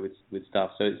radio with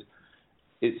stuff. So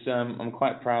it's I'm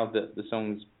quite proud that the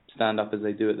songs stand up as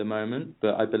they do at the moment,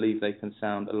 but I believe they can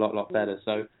sound a lot better.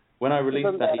 So when I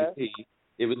released that EP,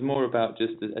 it was more about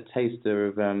just a taster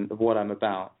of what I'm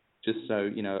about, just so,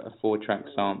 you know, a 4-track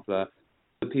sampler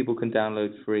that people can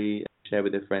download free and share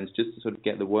with their friends, just to sort of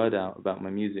get the word out about my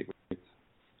music.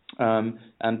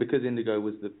 And because Indigo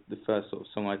was the first sort of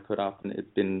song I put up and it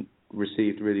had been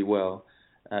received really well,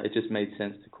 it just made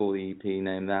sense to call the EP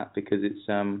name that, because it's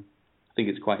I think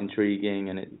it's quite intriguing,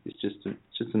 and it's just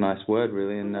a nice word,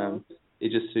 really, and it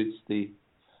just suits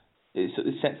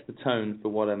it sets the tone for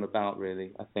what I'm about,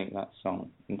 really. I think that song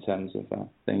in terms of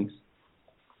things.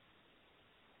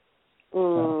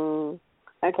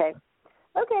 Okay.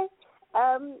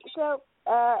 So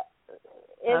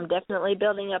I'm definitely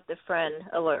building up the friend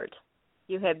alert.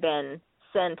 You have been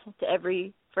sent to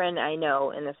every friend I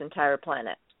know in this entire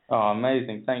planet. Oh,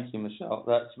 amazing! Thank you, Michelle.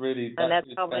 That's really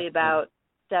probably about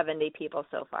 70 people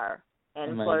so far,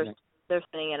 and of course they're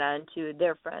sending it on to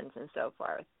their friends and so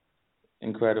forth.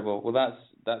 Incredible. Well, that's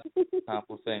a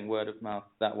powerful thing, word of mouth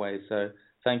that way. So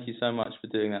thank you so much for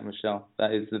doing that, Michelle.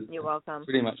 That is You're welcome.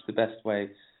 Pretty much the best way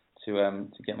to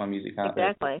get my music out there.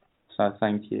 Exactly. So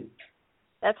thank you.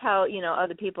 That's how, you know,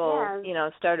 other people, you know,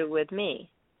 started with me,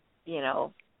 you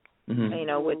know,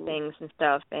 with things and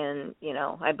stuff. And, you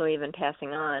know, I believe in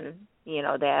passing on, you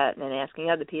know, that and asking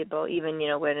other people, even, you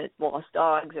know, when it's lost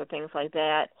dogs or things like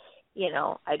that, you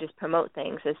know, I just promote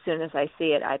things. As soon as I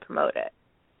see it, I promote it.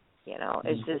 You know,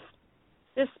 it's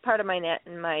just part of my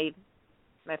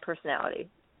personality.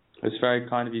 It's very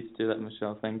kind of you to do that,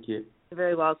 Michelle. Thank you. You're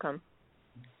very welcome.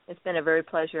 It's been a very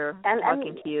pleasure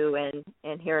talking to you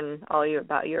and hearing all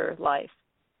about your life.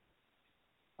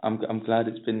 I'm glad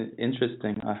it's been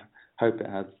interesting. I hope it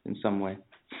has in some way.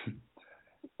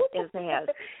 Yes, it has.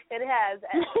 It has.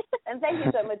 And thank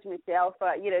you so much, Michelle,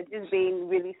 for, you know, just being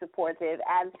really supportive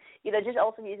and, you know, just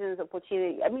also using this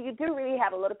opportunity. I mean, you do really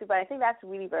have a lot of people. I think that's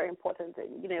really very important.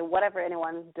 You know, whatever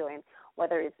anyone's doing,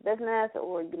 whether it's business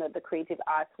or, you know, the creative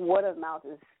arts, word of mouth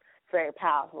is very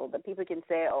powerful. That people can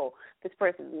say, oh, this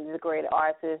person is a great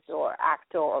artist or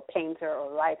actor or painter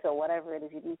or writer or whatever it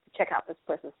is. You need to check out this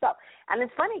person's stuff. And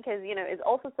it's funny because, you know, it's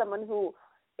also someone who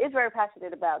is very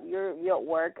passionate about your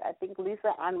work. I think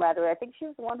Lisa Anrather, I think she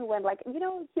was the one who went like, you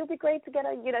know, he'll be great to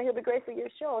he'll be great for your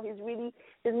show. His music,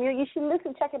 you should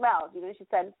listen, check him out. You know, she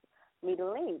sent me the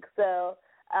link. So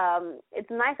it's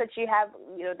nice that you have,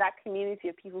 you know, that community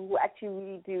of people who actually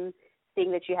really do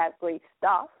think that you have great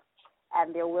stuff,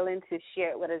 and they're willing to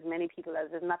share it with as many people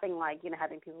as. There's nothing like, you know,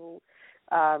 having people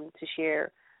to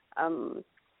share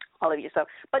all of your stuff.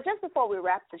 But just before we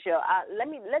wrap the show,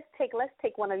 let's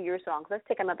take one of your songs. Let's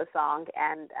take another song,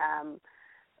 and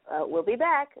we'll be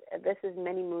back. This is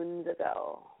Many Moons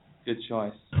Ago. Good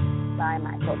choice. By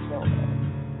Michael Kilbey.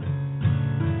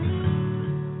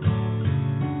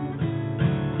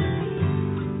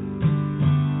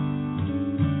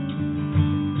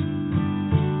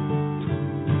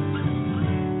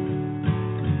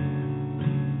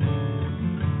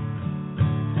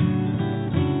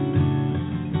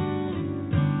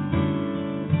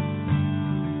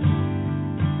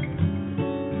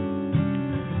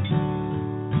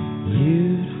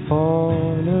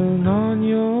 Fallen on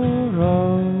your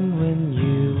own when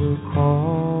you were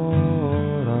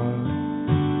caught up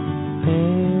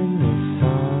in the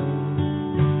sun.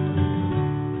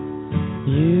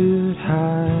 You'd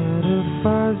had a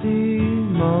fuzzy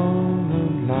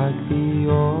moment like the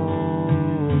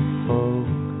old folk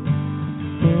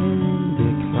in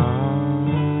decline.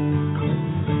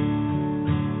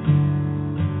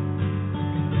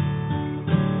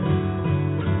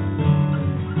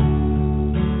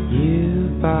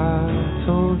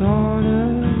 Battled on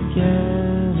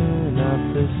again and up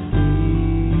the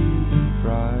steep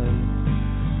ride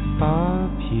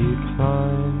up you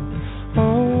climb.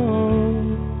 Oh,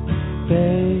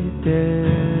 they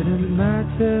didn't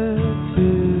matter to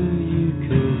you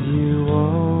 'cause you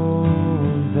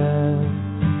owned them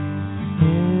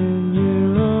in your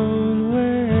own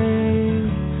way,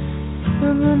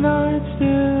 and the night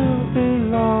still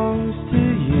belongs to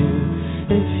you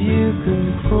if you can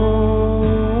crawl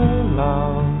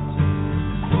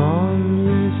from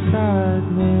your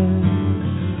sadness.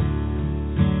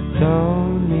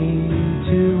 Don't need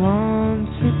to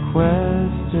answer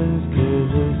questions 'cause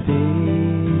we'll be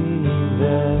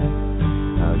there.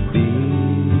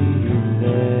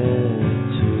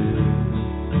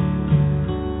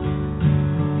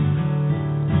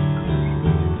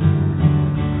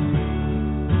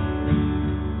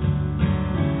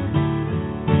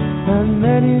 And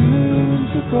many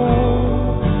moons ago,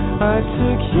 I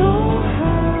took your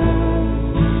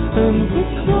hand, and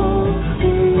with your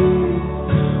feet,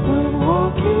 went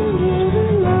walking in a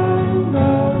land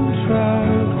untraveled.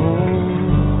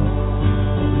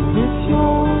 With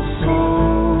your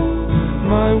song,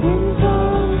 my wings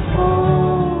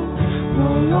unfold,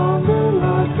 no longer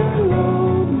like a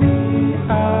lonely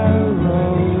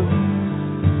arrow.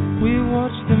 We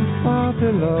watched them far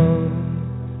below,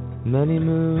 many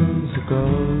moons ago.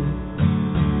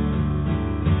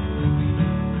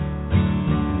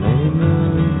 Many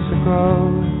moons ago.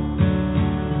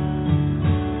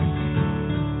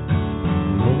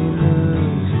 Many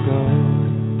moons ago.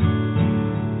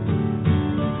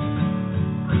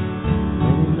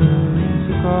 Many moons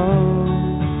ago.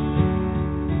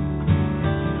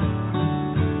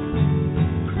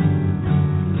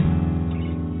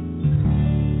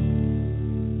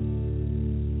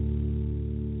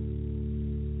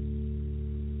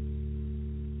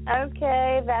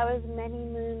 Okay, that was Many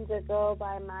Moons Ago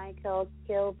by Michael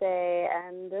Kilbey.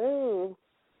 And, ooh.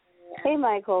 Hey,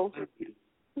 Michael.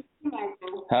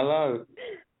 Hello.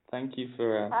 Thank you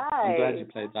for. Hi. I'm glad you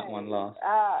played that one last.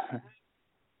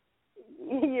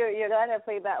 You're glad I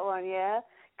played that one, yeah?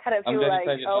 Kind of feel like,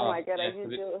 oh my God, I just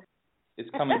do. It's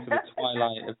coming to the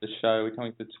twilight of the show. We're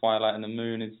coming to the twilight, and the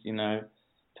moon is,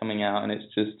 coming out, and it's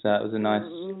just it was a nice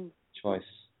choice.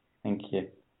 Thank you.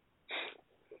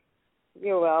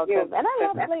 You're welcome. And I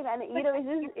love playing that. And,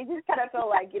 it just kind of felt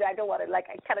like, I don't want to, I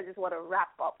kind of just want to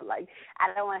wrap up. I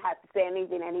don't want to have to say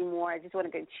anything anymore. I just want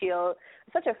to go chill.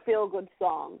 It's such a feel-good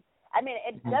song. I mean,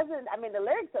 it doesn't, the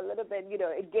lyrics are a little bit,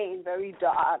 again, very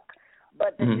dark.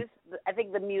 But I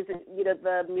think the music,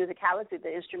 the musicality, the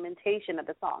instrumentation of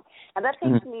the song. And that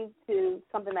takes me to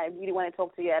something I really want to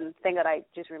talk to you and thing that I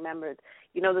just remembered.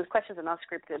 Those questions are not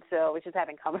scripted, so we're just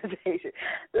having conversation.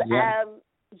 Yeah.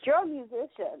 You're a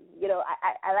musician.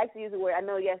 I like to use the word. I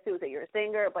know, yes, too, that you're a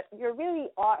singer, but you really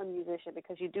are a musician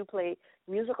because you do play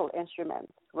musical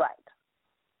instruments, right?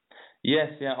 Yes,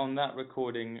 yeah. On that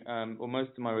recording, or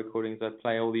most of my recordings, I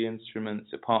play all the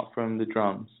instruments apart from the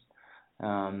drums.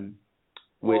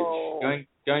 Which,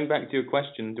 going back to your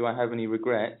question, do I have any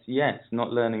regrets? Yes,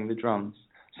 not learning the drums.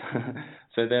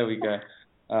 So there we go.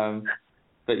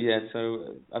 But yeah,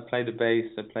 so I play the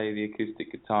bass, I play the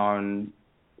acoustic guitar and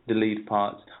the lead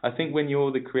parts. I think when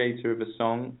you're the creator of a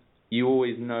song, you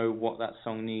always know what that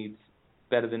song needs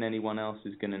better than anyone else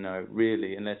is going to know,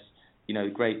 really, unless,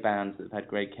 great bands that have had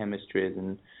great chemistries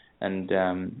and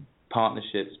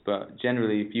partnerships. But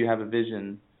generally, if you have a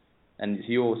vision and it's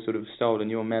your sort of soul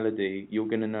and your melody, you're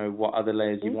going to know what other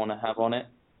layers you want to have on it.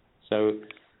 So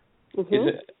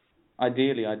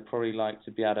ideally, I'd probably like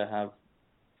to be able to have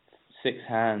 6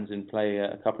 hands and play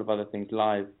a couple of other things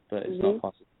live, but it's not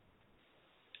possible.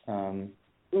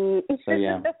 So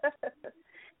yeah.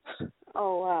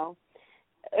 Oh wow.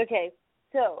 Okay,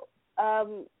 so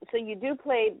you do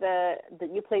play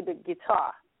you play the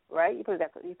guitar, right? You play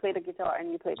the guitar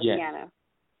and you play the piano.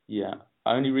 Yeah,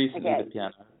 only recently the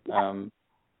piano.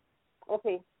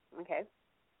 Okay.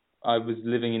 I was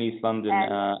living in East London.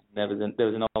 There was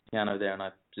an old piano there, and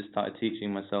I just started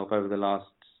teaching myself over the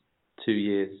last 2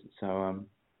 years. So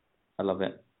I love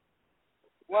it.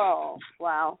 Whoa!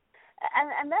 Wow.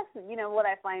 And that's what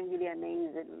I find really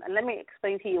amazing. And let me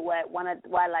explain to you why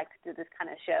I like to do this kind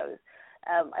of shows.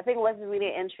 I think what's really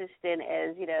interesting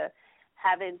is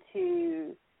having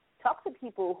to talk to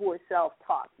people who are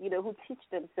self-taught, who teach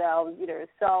themselves,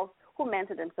 who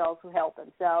mentor themselves, who help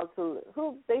themselves,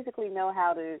 who basically know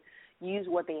how to use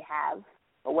what they have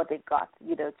or what they've got,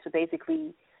 to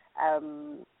basically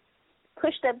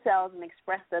push themselves and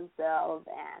express themselves.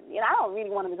 And I don't really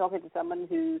want to be talking to someone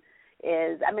who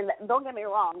is, don't get me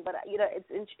wrong, but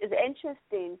it's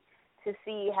interesting to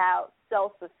see how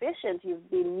self-sufficient you've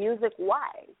been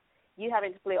music-wise. You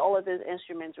having to play all of those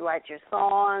instruments, write your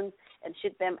songs, and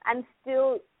ship them, and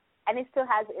it still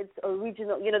has its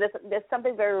original. There's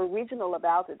something very original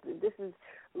about it. This is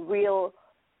real,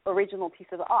 original piece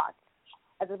of art,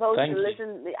 as opposed to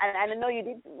listen. And I know you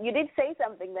did say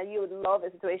something that you would love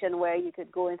a situation where you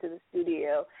could go into the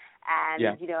studio and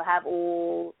have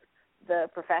all the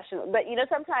professional, but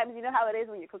sometimes how it is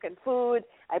when you're cooking food.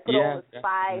 I put all the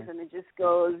spice and it just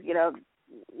goes,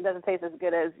 doesn't taste as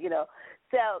good as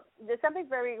So there's something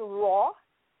very raw.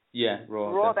 Yeah,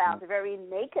 raw about it, very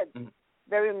naked,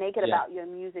 about your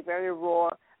music, very raw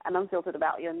and unfiltered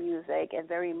about your music, and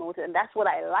very emotive. And that's what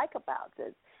I like about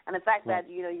it. And the fact that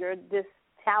you're this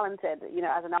talented,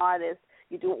 as an artist,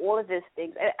 you do all of these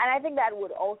things, and I think that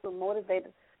would also motivate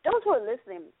those who are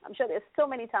listening. I'm sure there's so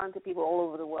many talented people all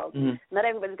over the world. Not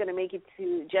everybody's going to make it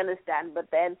to Afghanistan, but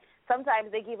then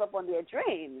sometimes they give up on their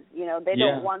dreams. You know, they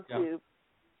don't want to,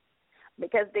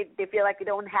 because they feel like they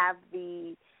don't have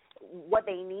what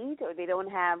they need, or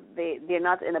they're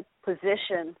not in a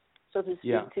position, so to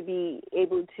speak, to be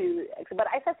able to. But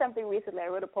I said something recently. I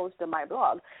wrote a post on my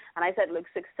blog, and I said, look,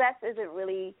 success isn't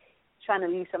really trying to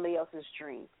leave somebody else's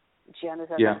dream. Do you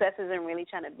understand? Yeah. Success isn't really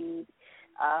trying to be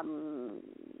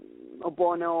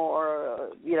Bono or,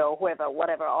 you know,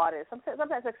 whatever artist.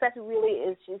 Sometimes success really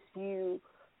is just you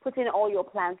putting all your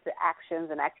plans to actions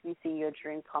and actually seeing your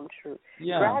dream come true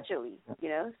gradually, you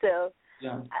know. So,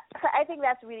 so I think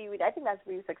that's really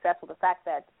successful. The fact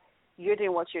that you're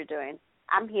doing what you're doing.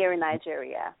 I'm here in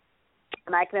Nigeria,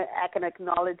 and I can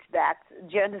acknowledge that.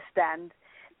 Do you understand?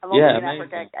 I'm also in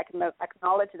Africa. I can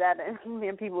acknowledge that,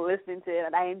 and people listening to it,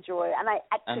 and I enjoy it. And I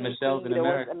actually Michelle's in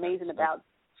America. What's amazing about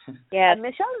and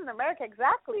Michelle's in America,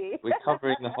 exactly. We're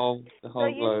covering the whole so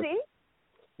you globe. See?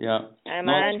 Yeah. I'm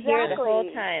on here the whole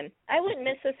time. I wouldn't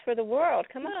miss this for the world.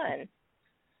 Come on.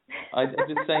 I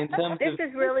just say in terms this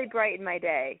has really brightened my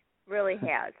day. Really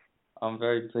has. I'm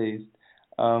very pleased.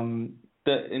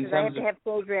 But in terms I have to have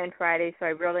surgery on Friday, so I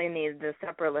really need this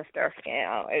upper lifter. You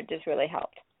know, it just really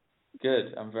helped.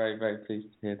 Good. I'm very, very pleased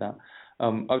to hear that. I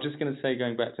was just going to say,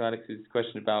 going back to Alex's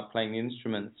question about playing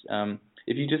instruments,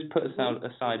 if you just put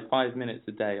aside 5 minutes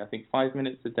a day, I think 5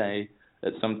 minutes a day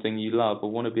at something you love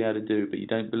or want to be able to do, but you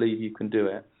don't believe you can do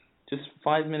it, just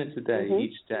 5 minutes a day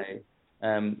each day.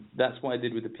 That's what I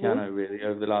did with the piano really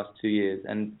over the last 2 years,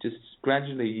 and just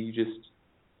gradually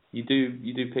you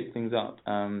do pick things up.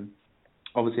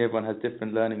 Obviously, everyone has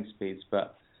different learning speeds,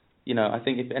 but you know, I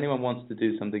think if anyone wants to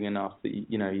do something enough, that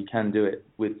you know, you can do it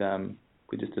with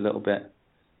just a little bit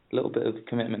of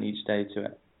commitment each day to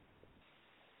it.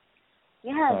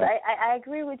 Yes, I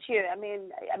agree with you. I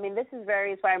mean, this is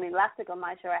very inspiring. I mean, last week on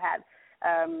my show, I had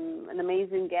an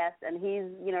amazing guest, and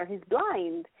he's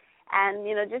blind, and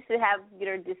you know, just to have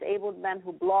disabled man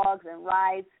who blogs and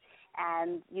writes.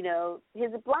 And, you know,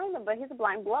 he's a blind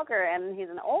blogger, and he's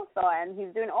an author, and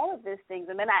he's doing all of these things.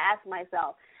 And then I ask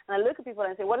myself, and I look at people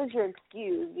and say, what is your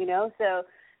excuse, you know? So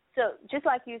just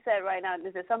like you said right now,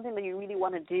 is there something that you really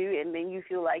want to do, and then you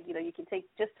feel like, you know, you can take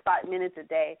just 5 minutes a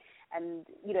day, and,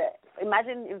 you know,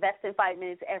 imagine investing 5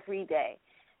 minutes every day,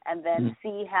 and then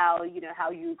see how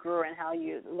you grow and how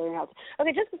you learn how to.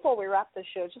 Okay, just before we wrap the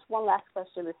show, just one last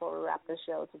question before we wrap the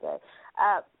show today.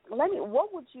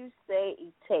 What would you say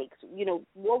it takes? You know,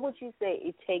 what would you say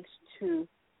it takes to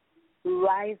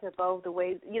rise above the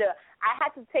waves? You know, I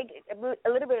had to take a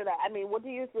little bit of that. I mean, what do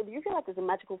you feel? Do you feel like there's a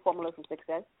magical formula for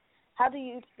success? How do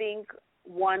you think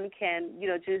one can, you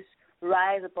know, just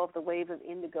rise above the waves of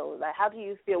indigo? Like, how do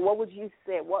you feel? What would you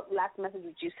say? What last message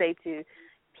would you say to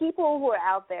people who are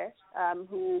out there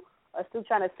who are still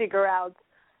trying to figure out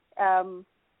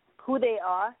who they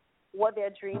are, what their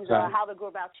dreams are, how to go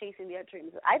about chasing their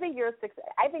dreams? I think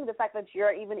the fact that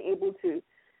you're even able to,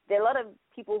 there are a lot of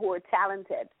people who are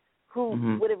talented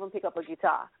who would even pick up a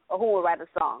guitar or who will write a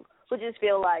song, who just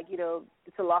feel like, you know,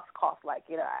 it's a lost cause, like,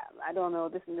 you know, I don't know,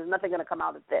 there's nothing going to come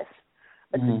out of this.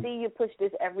 But to see you push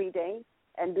this every day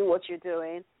and do what you're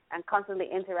doing and constantly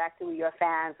interacting with your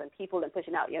fans and people and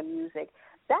pushing out your music,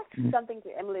 that's something to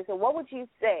emulate. So what would you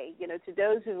say, you know, to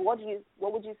those who, what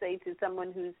would you say to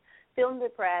someone who's feeling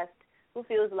depressed, who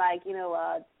feels like, you know,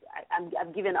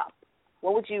 I've given up?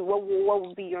 What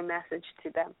would be your message to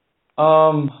them?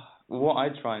 What I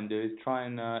try and do is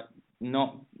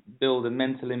not build a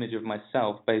mental image of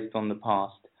myself based on the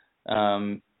past.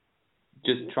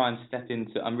 Just try and step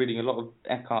into. I'm reading a lot of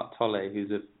Eckhart Tolle,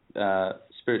 who's a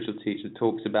spiritual teacher,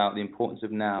 talks about the importance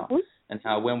of now and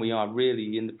how when we are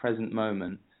really in the present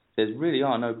moment, there really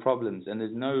are no problems and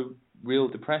there's no real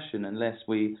depression unless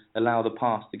we allow the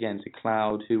past again to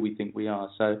cloud who we think we are.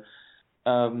 So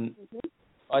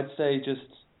I'd say just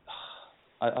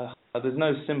there's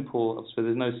no simple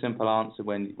answer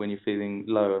when you're feeling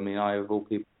low. I mean, I of all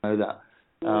people know that.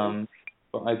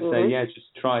 But I'd say just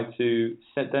try to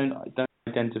don't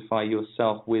identify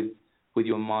yourself with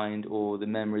your mind or the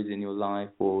memories in your life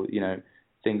or, you know,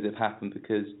 things that have happened,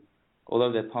 because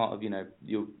although they're part of, you know,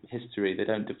 your history, they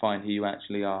don't define who you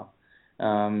actually are.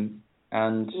 And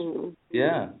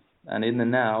in the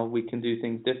now we can do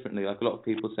things differently. Like a lot of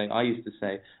people say, I used to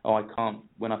say, I can't,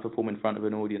 when I perform in front of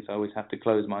an audience, I always have to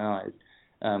close my eyes.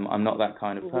 I'm not that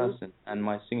kind of person. And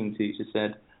my singing teacher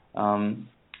said,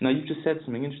 no, you've just said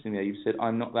something interesting there. You've said,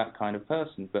 I'm not that kind of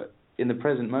person, but in the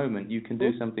present moment you can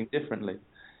do something differently.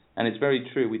 And it's very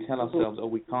true. We tell ourselves,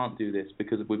 we can't do this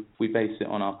because we base it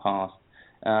on our past.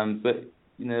 But,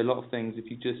 you know, a lot of things, if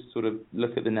you just sort of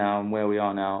look at the now and where we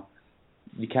are now,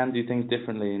 you can do things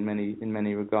differently in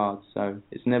many regards. So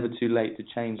it's never too late to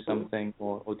change something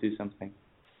or do something.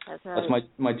 That's right. That's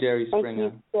my Jerry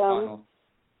Springer final.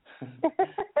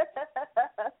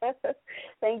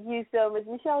 Thank you so much.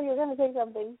 Michelle, you're going to say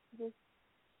something.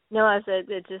 No, I said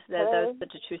it's just that was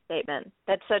such a true statement.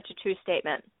 That's such a true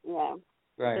statement. Yeah.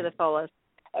 Right. To the fullest.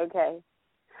 Okay.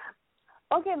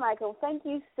 Okay, Michael, thank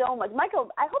you so much. Michael,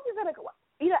 I hope you're going to,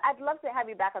 I'd love to have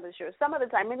you back on the show some other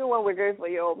time, maybe when we're going for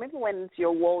maybe when it's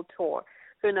your world tour.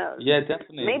 Who knows? Yeah,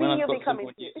 definitely. Maybe when you'll be coming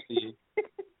to you.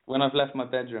 When I've left my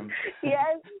bedroom.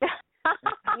 Yes.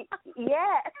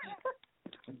 Yeah.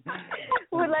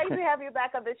 We'd like to have you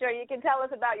back on the show. You can tell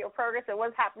us about your progress and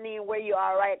what's happening, where you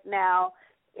are right now,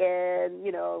 and,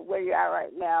 where you are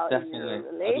right now definitely. in your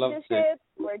relationship,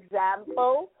 for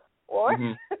example, or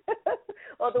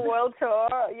or the world tour,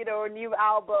 new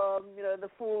album, the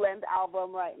full-length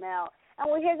album right now. And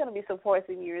we're here going to be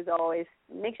supporting you as always.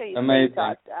 Make sure you stay in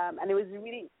touch. And it was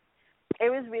really,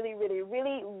 really,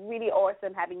 really, really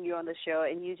awesome having you on the show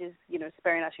and you just,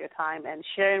 sparing us your time and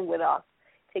sharing with us,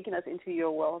 taking us into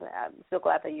your world. I'm so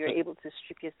glad that you're able to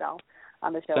strip yourself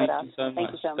on the show with us.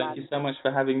 Thank you so much. Thank you so much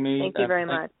for having me. Thank you very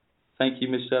much. Thank you,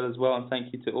 Michelle, as well, and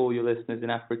thank you to all your listeners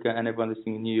in Africa and everyone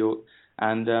listening in New York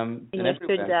and you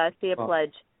should see a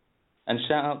pledge. And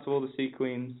shout out to all the Sea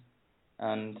Queens,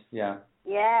 and yeah.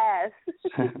 Yes,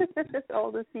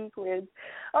 all the Sea Queens.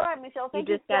 All right, Michelle, thank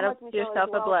you so much, Michelle, yourself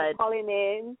as well, a pledge. for calling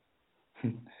in.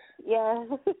 Yeah.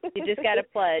 You just got a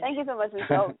pledge. Thank you so much,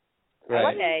 Michelle.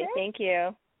 Right. Okay, thank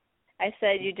you. I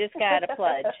said you just got a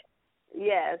pledge.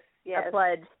 Yes. A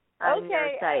pledge on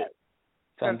your site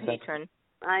from patron.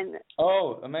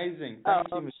 Oh, amazing.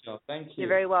 Thank you, Michelle. Thank you. You're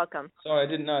very welcome. Sorry, I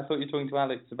didn't know. I thought you were talking to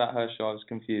Alex about her show. I was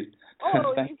confused.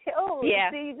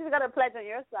 Yeah. See, you just got a pledge on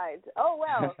your side. Oh,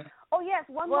 well. Oh, yes,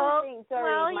 one more thing. Sorry,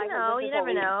 well, Michael, you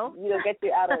never know. Get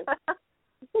you out of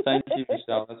Thank you,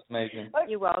 Michelle. That's amazing.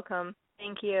 You're welcome.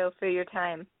 Thank you for your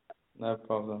time. No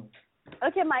problem.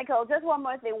 Okay, Michael, just one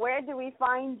more thing. Where do we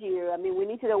find you? I mean, we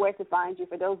need to know where to find you.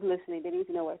 For those listening, they need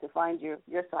to know where to find you,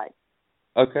 your site.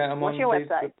 Okay, I'm What's on your Facebook,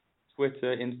 website?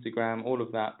 Twitter, Instagram, all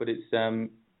of that. But it's the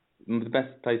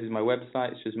best place is my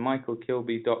website. It's just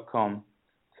michaelkilbey.com.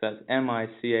 So that's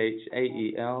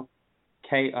MICHAEL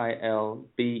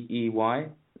KILBEY.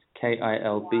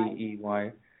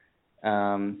 KILBEY.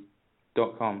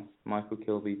 .com.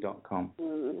 michaelkilbey.com.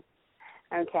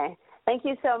 Okay. Thank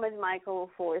you so much, Michael,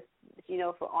 for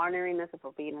honoring us and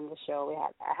for being on the show.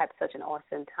 I had such an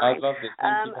awesome time. I loved it.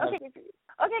 Thank you.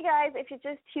 Okay, guys, if you're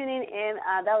just tuning in,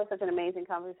 that was such an amazing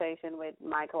conversation with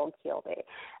Michael Kilbey.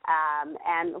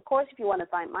 And, of course, if you want to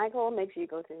find Michael, make sure you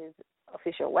go to his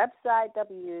official website,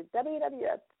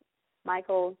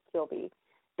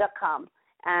 www.michaelkilbey.com.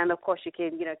 And, of course, you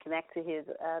can, connect to his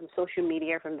social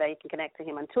media. From there, you can connect to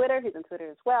him on Twitter. He's on Twitter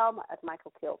as well, at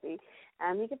Michael Kilbey.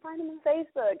 And you can find him on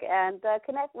Facebook and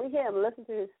connect with him, listen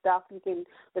to his stuff. You can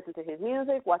listen to his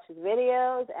music, watch his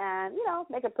videos, and,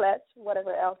 make a pledge,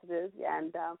 whatever else it is,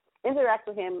 and interact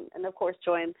with him and, of course,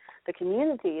 join the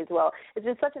community as well. It's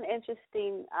been such an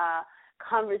interesting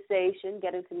conversation,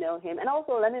 getting to know him, and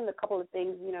also learning a couple of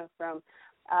things, from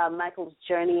Michael's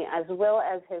journey, as well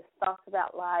as his thoughts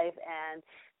about life and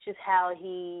just how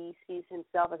he sees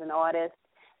himself as an artist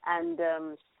and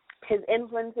his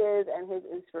influences and his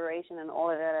inspiration and all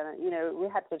of that. And, we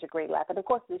had such a great laugh. And, of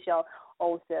course, Michelle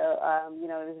also, it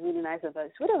was really nice of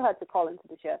us. We don't have to call into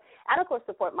the show. And, of course,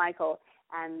 support Michael.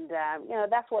 And,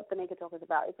 that's what the Naked Talk is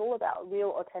about. It's all about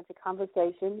real, authentic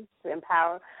conversation to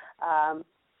empower our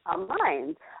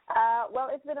minds. Well,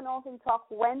 it's been an Awesome Talk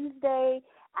Wednesday,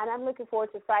 and I'm looking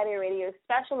forward to Friday Radio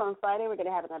Special. On Friday, we're going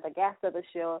to have another guest of the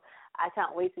show. I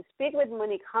can't wait to speak with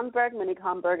Monique Humberg. Monique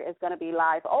Humberg is going to be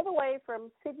live all the way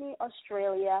from Sydney,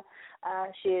 Australia.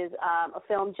 She is a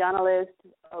film journalist,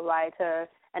 a writer,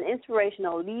 an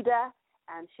inspirational leader,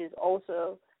 and she's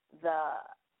also the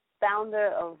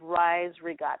founder of Rise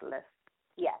Regardless.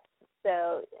 Yes.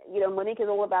 So, Monique is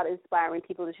all about inspiring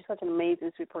people. She's such an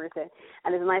amazing, sweet person.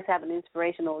 And it's nice to have an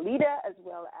inspirational leader as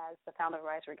well as the founder of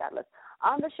Rise Regardless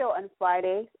on the show on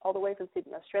Friday, all the way from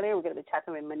Sydney, Australia. We're going to be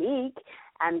chatting with Monique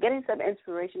and getting some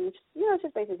inspiration,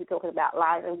 just basically talking about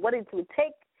life and what it would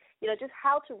take, just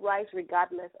how to rise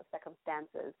regardless of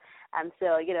circumstances. And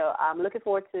so, I'm looking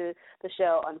forward to the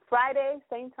show on Friday,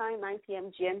 same time, 9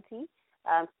 p.m. GMT.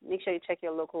 Make sure you check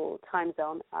your local time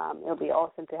zone. It'll be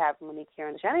awesome to have Monique here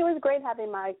on the show. And it was great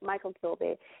having Michael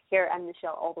Kilbey here and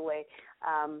Michelle all the way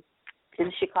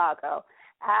in Chicago.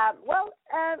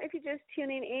 If you're just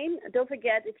tuning in, don't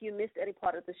forget, if you missed any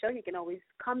part of the show, you can always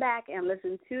come back and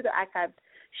listen to the archived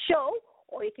show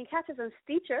or you can catch us on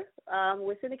Stitcher.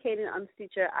 We're syndicated on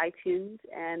Stitcher, iTunes,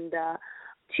 and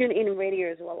TuneIn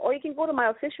Radio as well. Or you can go to my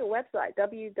official website,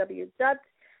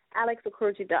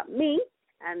 www.alexokoroji.me,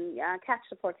 and catch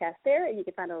the podcast there, and you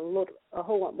can find a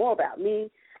whole lot more about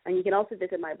me. And you can also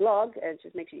visit my blog, and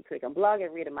just make sure you click on blog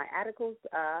and read my articles.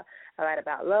 I write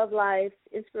about love, life,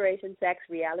 inspiration, sex,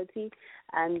 reality,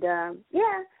 and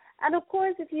And of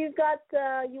course, if you've got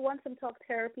you want some talk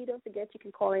therapy, don't forget you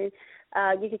can call in.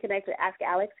 You can connect with Ask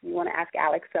Alex. If you want to ask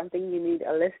Alex something, you need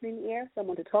a listening ear,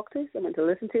 someone to talk to, someone to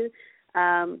listen to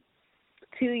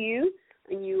you.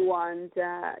 And you want,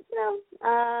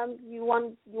 you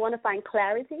want to find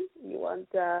clarity. You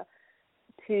want to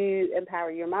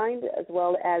empower your mind as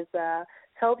well as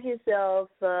help yourself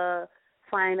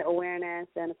find awareness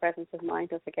and a presence of mind.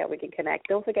 Don't forget we can connect.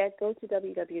 Don't forget, go to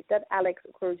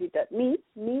www.alexokoroji.me,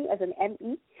 me as an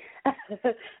M-E,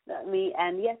 me,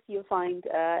 and yes, you'll find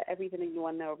everything that you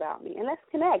want to know about me. And let's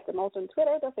connect. I'm also on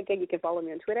Twitter. Don't forget you can follow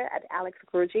me on Twitter at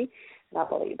alexokoroji, and I'll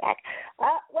follow you back.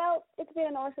 Well, it's been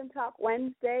an awesome Talk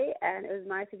Wednesday, and it was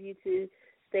nice of you to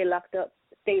stay locked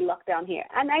down here.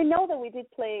 And I know that we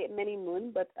did play Many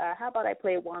Moon, but how about I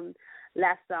play one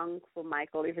last song for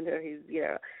Michael, even though he's,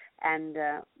 and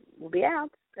we'll be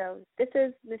out. So this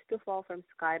is Mr. Fall from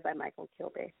Sky by Michael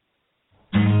Kilbey.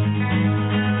 Do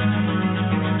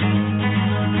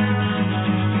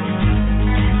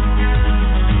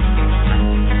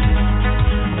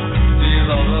you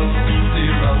love us? Do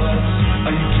you love us?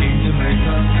 Are you keen to make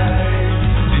us pay?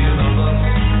 Do you love us?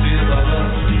 Do you love us?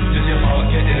 Does your heart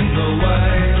get in the way?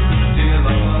 Do you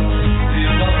love us? Do you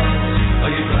love us?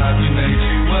 Are you glad we made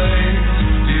you wait?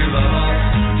 Do you love us?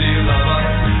 Do you love us?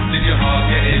 Did your heart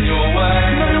get in your way?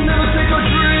 No, you'll never take our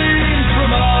dreams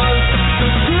from us.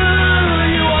 That's who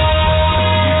you are.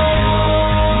 Do you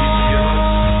forgive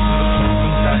us for the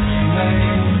problems that you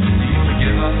made?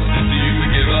 Do you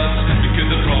forgive us? Because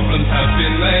the problems have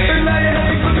been made. And now you're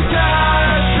heading for the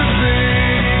catastrophe.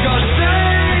 God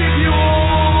save you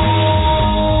all.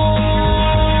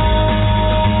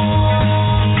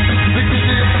 Because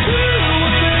it's true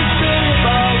what they say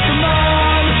about the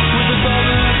man with the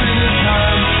dollars in his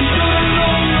hand. He's got a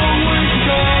long, long way to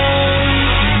go.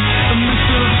 And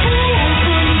Mr. Fool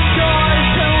from the sky,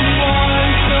 tell me why.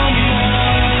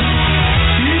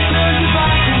 You turned your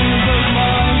back on me, broke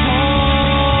my heart.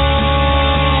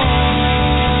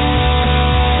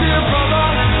 Dear brother,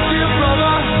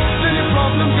 then your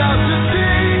problems out to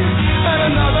sea. And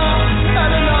another,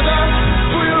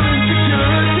 for your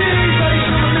insecurities. Make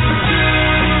sure it's a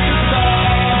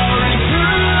superstar in who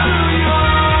you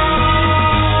are.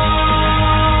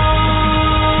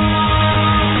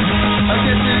 I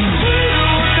guess it's true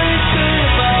what they say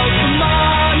about the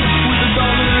man with the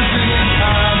dollars in his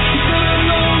hand. He's got a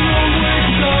long, long way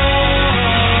to go.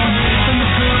 And the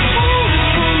good fool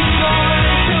from the sky,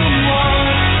 tell me why.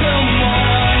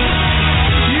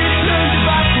 You turned your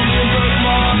back on me and broke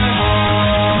my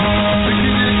heart.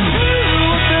 Because it's true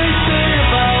what they say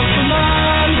about the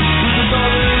man with the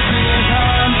dollars in his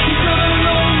hand. He's got a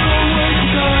long, long way to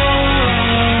go.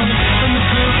 And the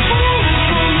good fool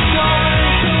from the sky,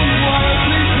 tell me why,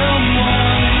 please tell me why.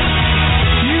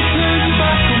 You turned your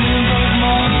back on me and broke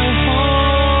my heart.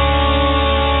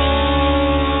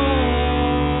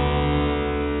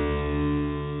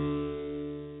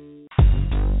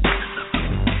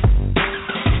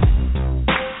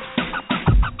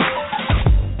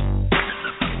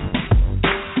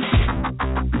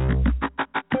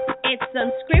 It's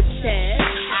unscripted,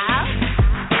 out.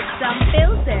 It's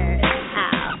unfiltered,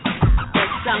 out.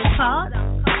 It's uncut,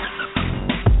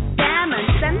 damn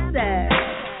uncensored.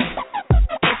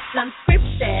 It's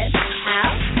unscripted,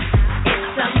 out.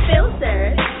 It's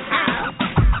unfiltered, out.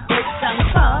 It's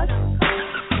uncut,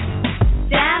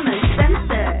 damn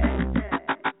uncensored.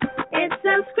 It's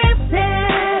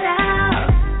unscripted, out.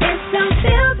 It's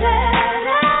unfiltered,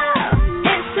 out.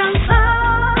 It's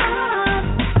uncut,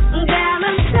 damn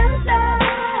uncensored.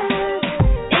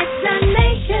 It's a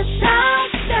naked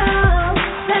talk show.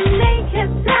 The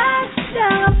naked talk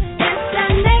show. It's a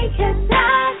naked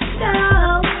talk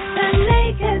show. The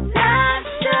naked talk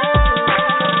show.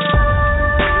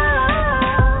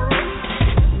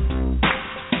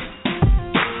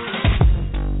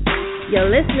 You're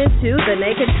listening to The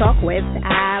Naked Talk with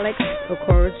Alex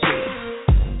OKOROJI.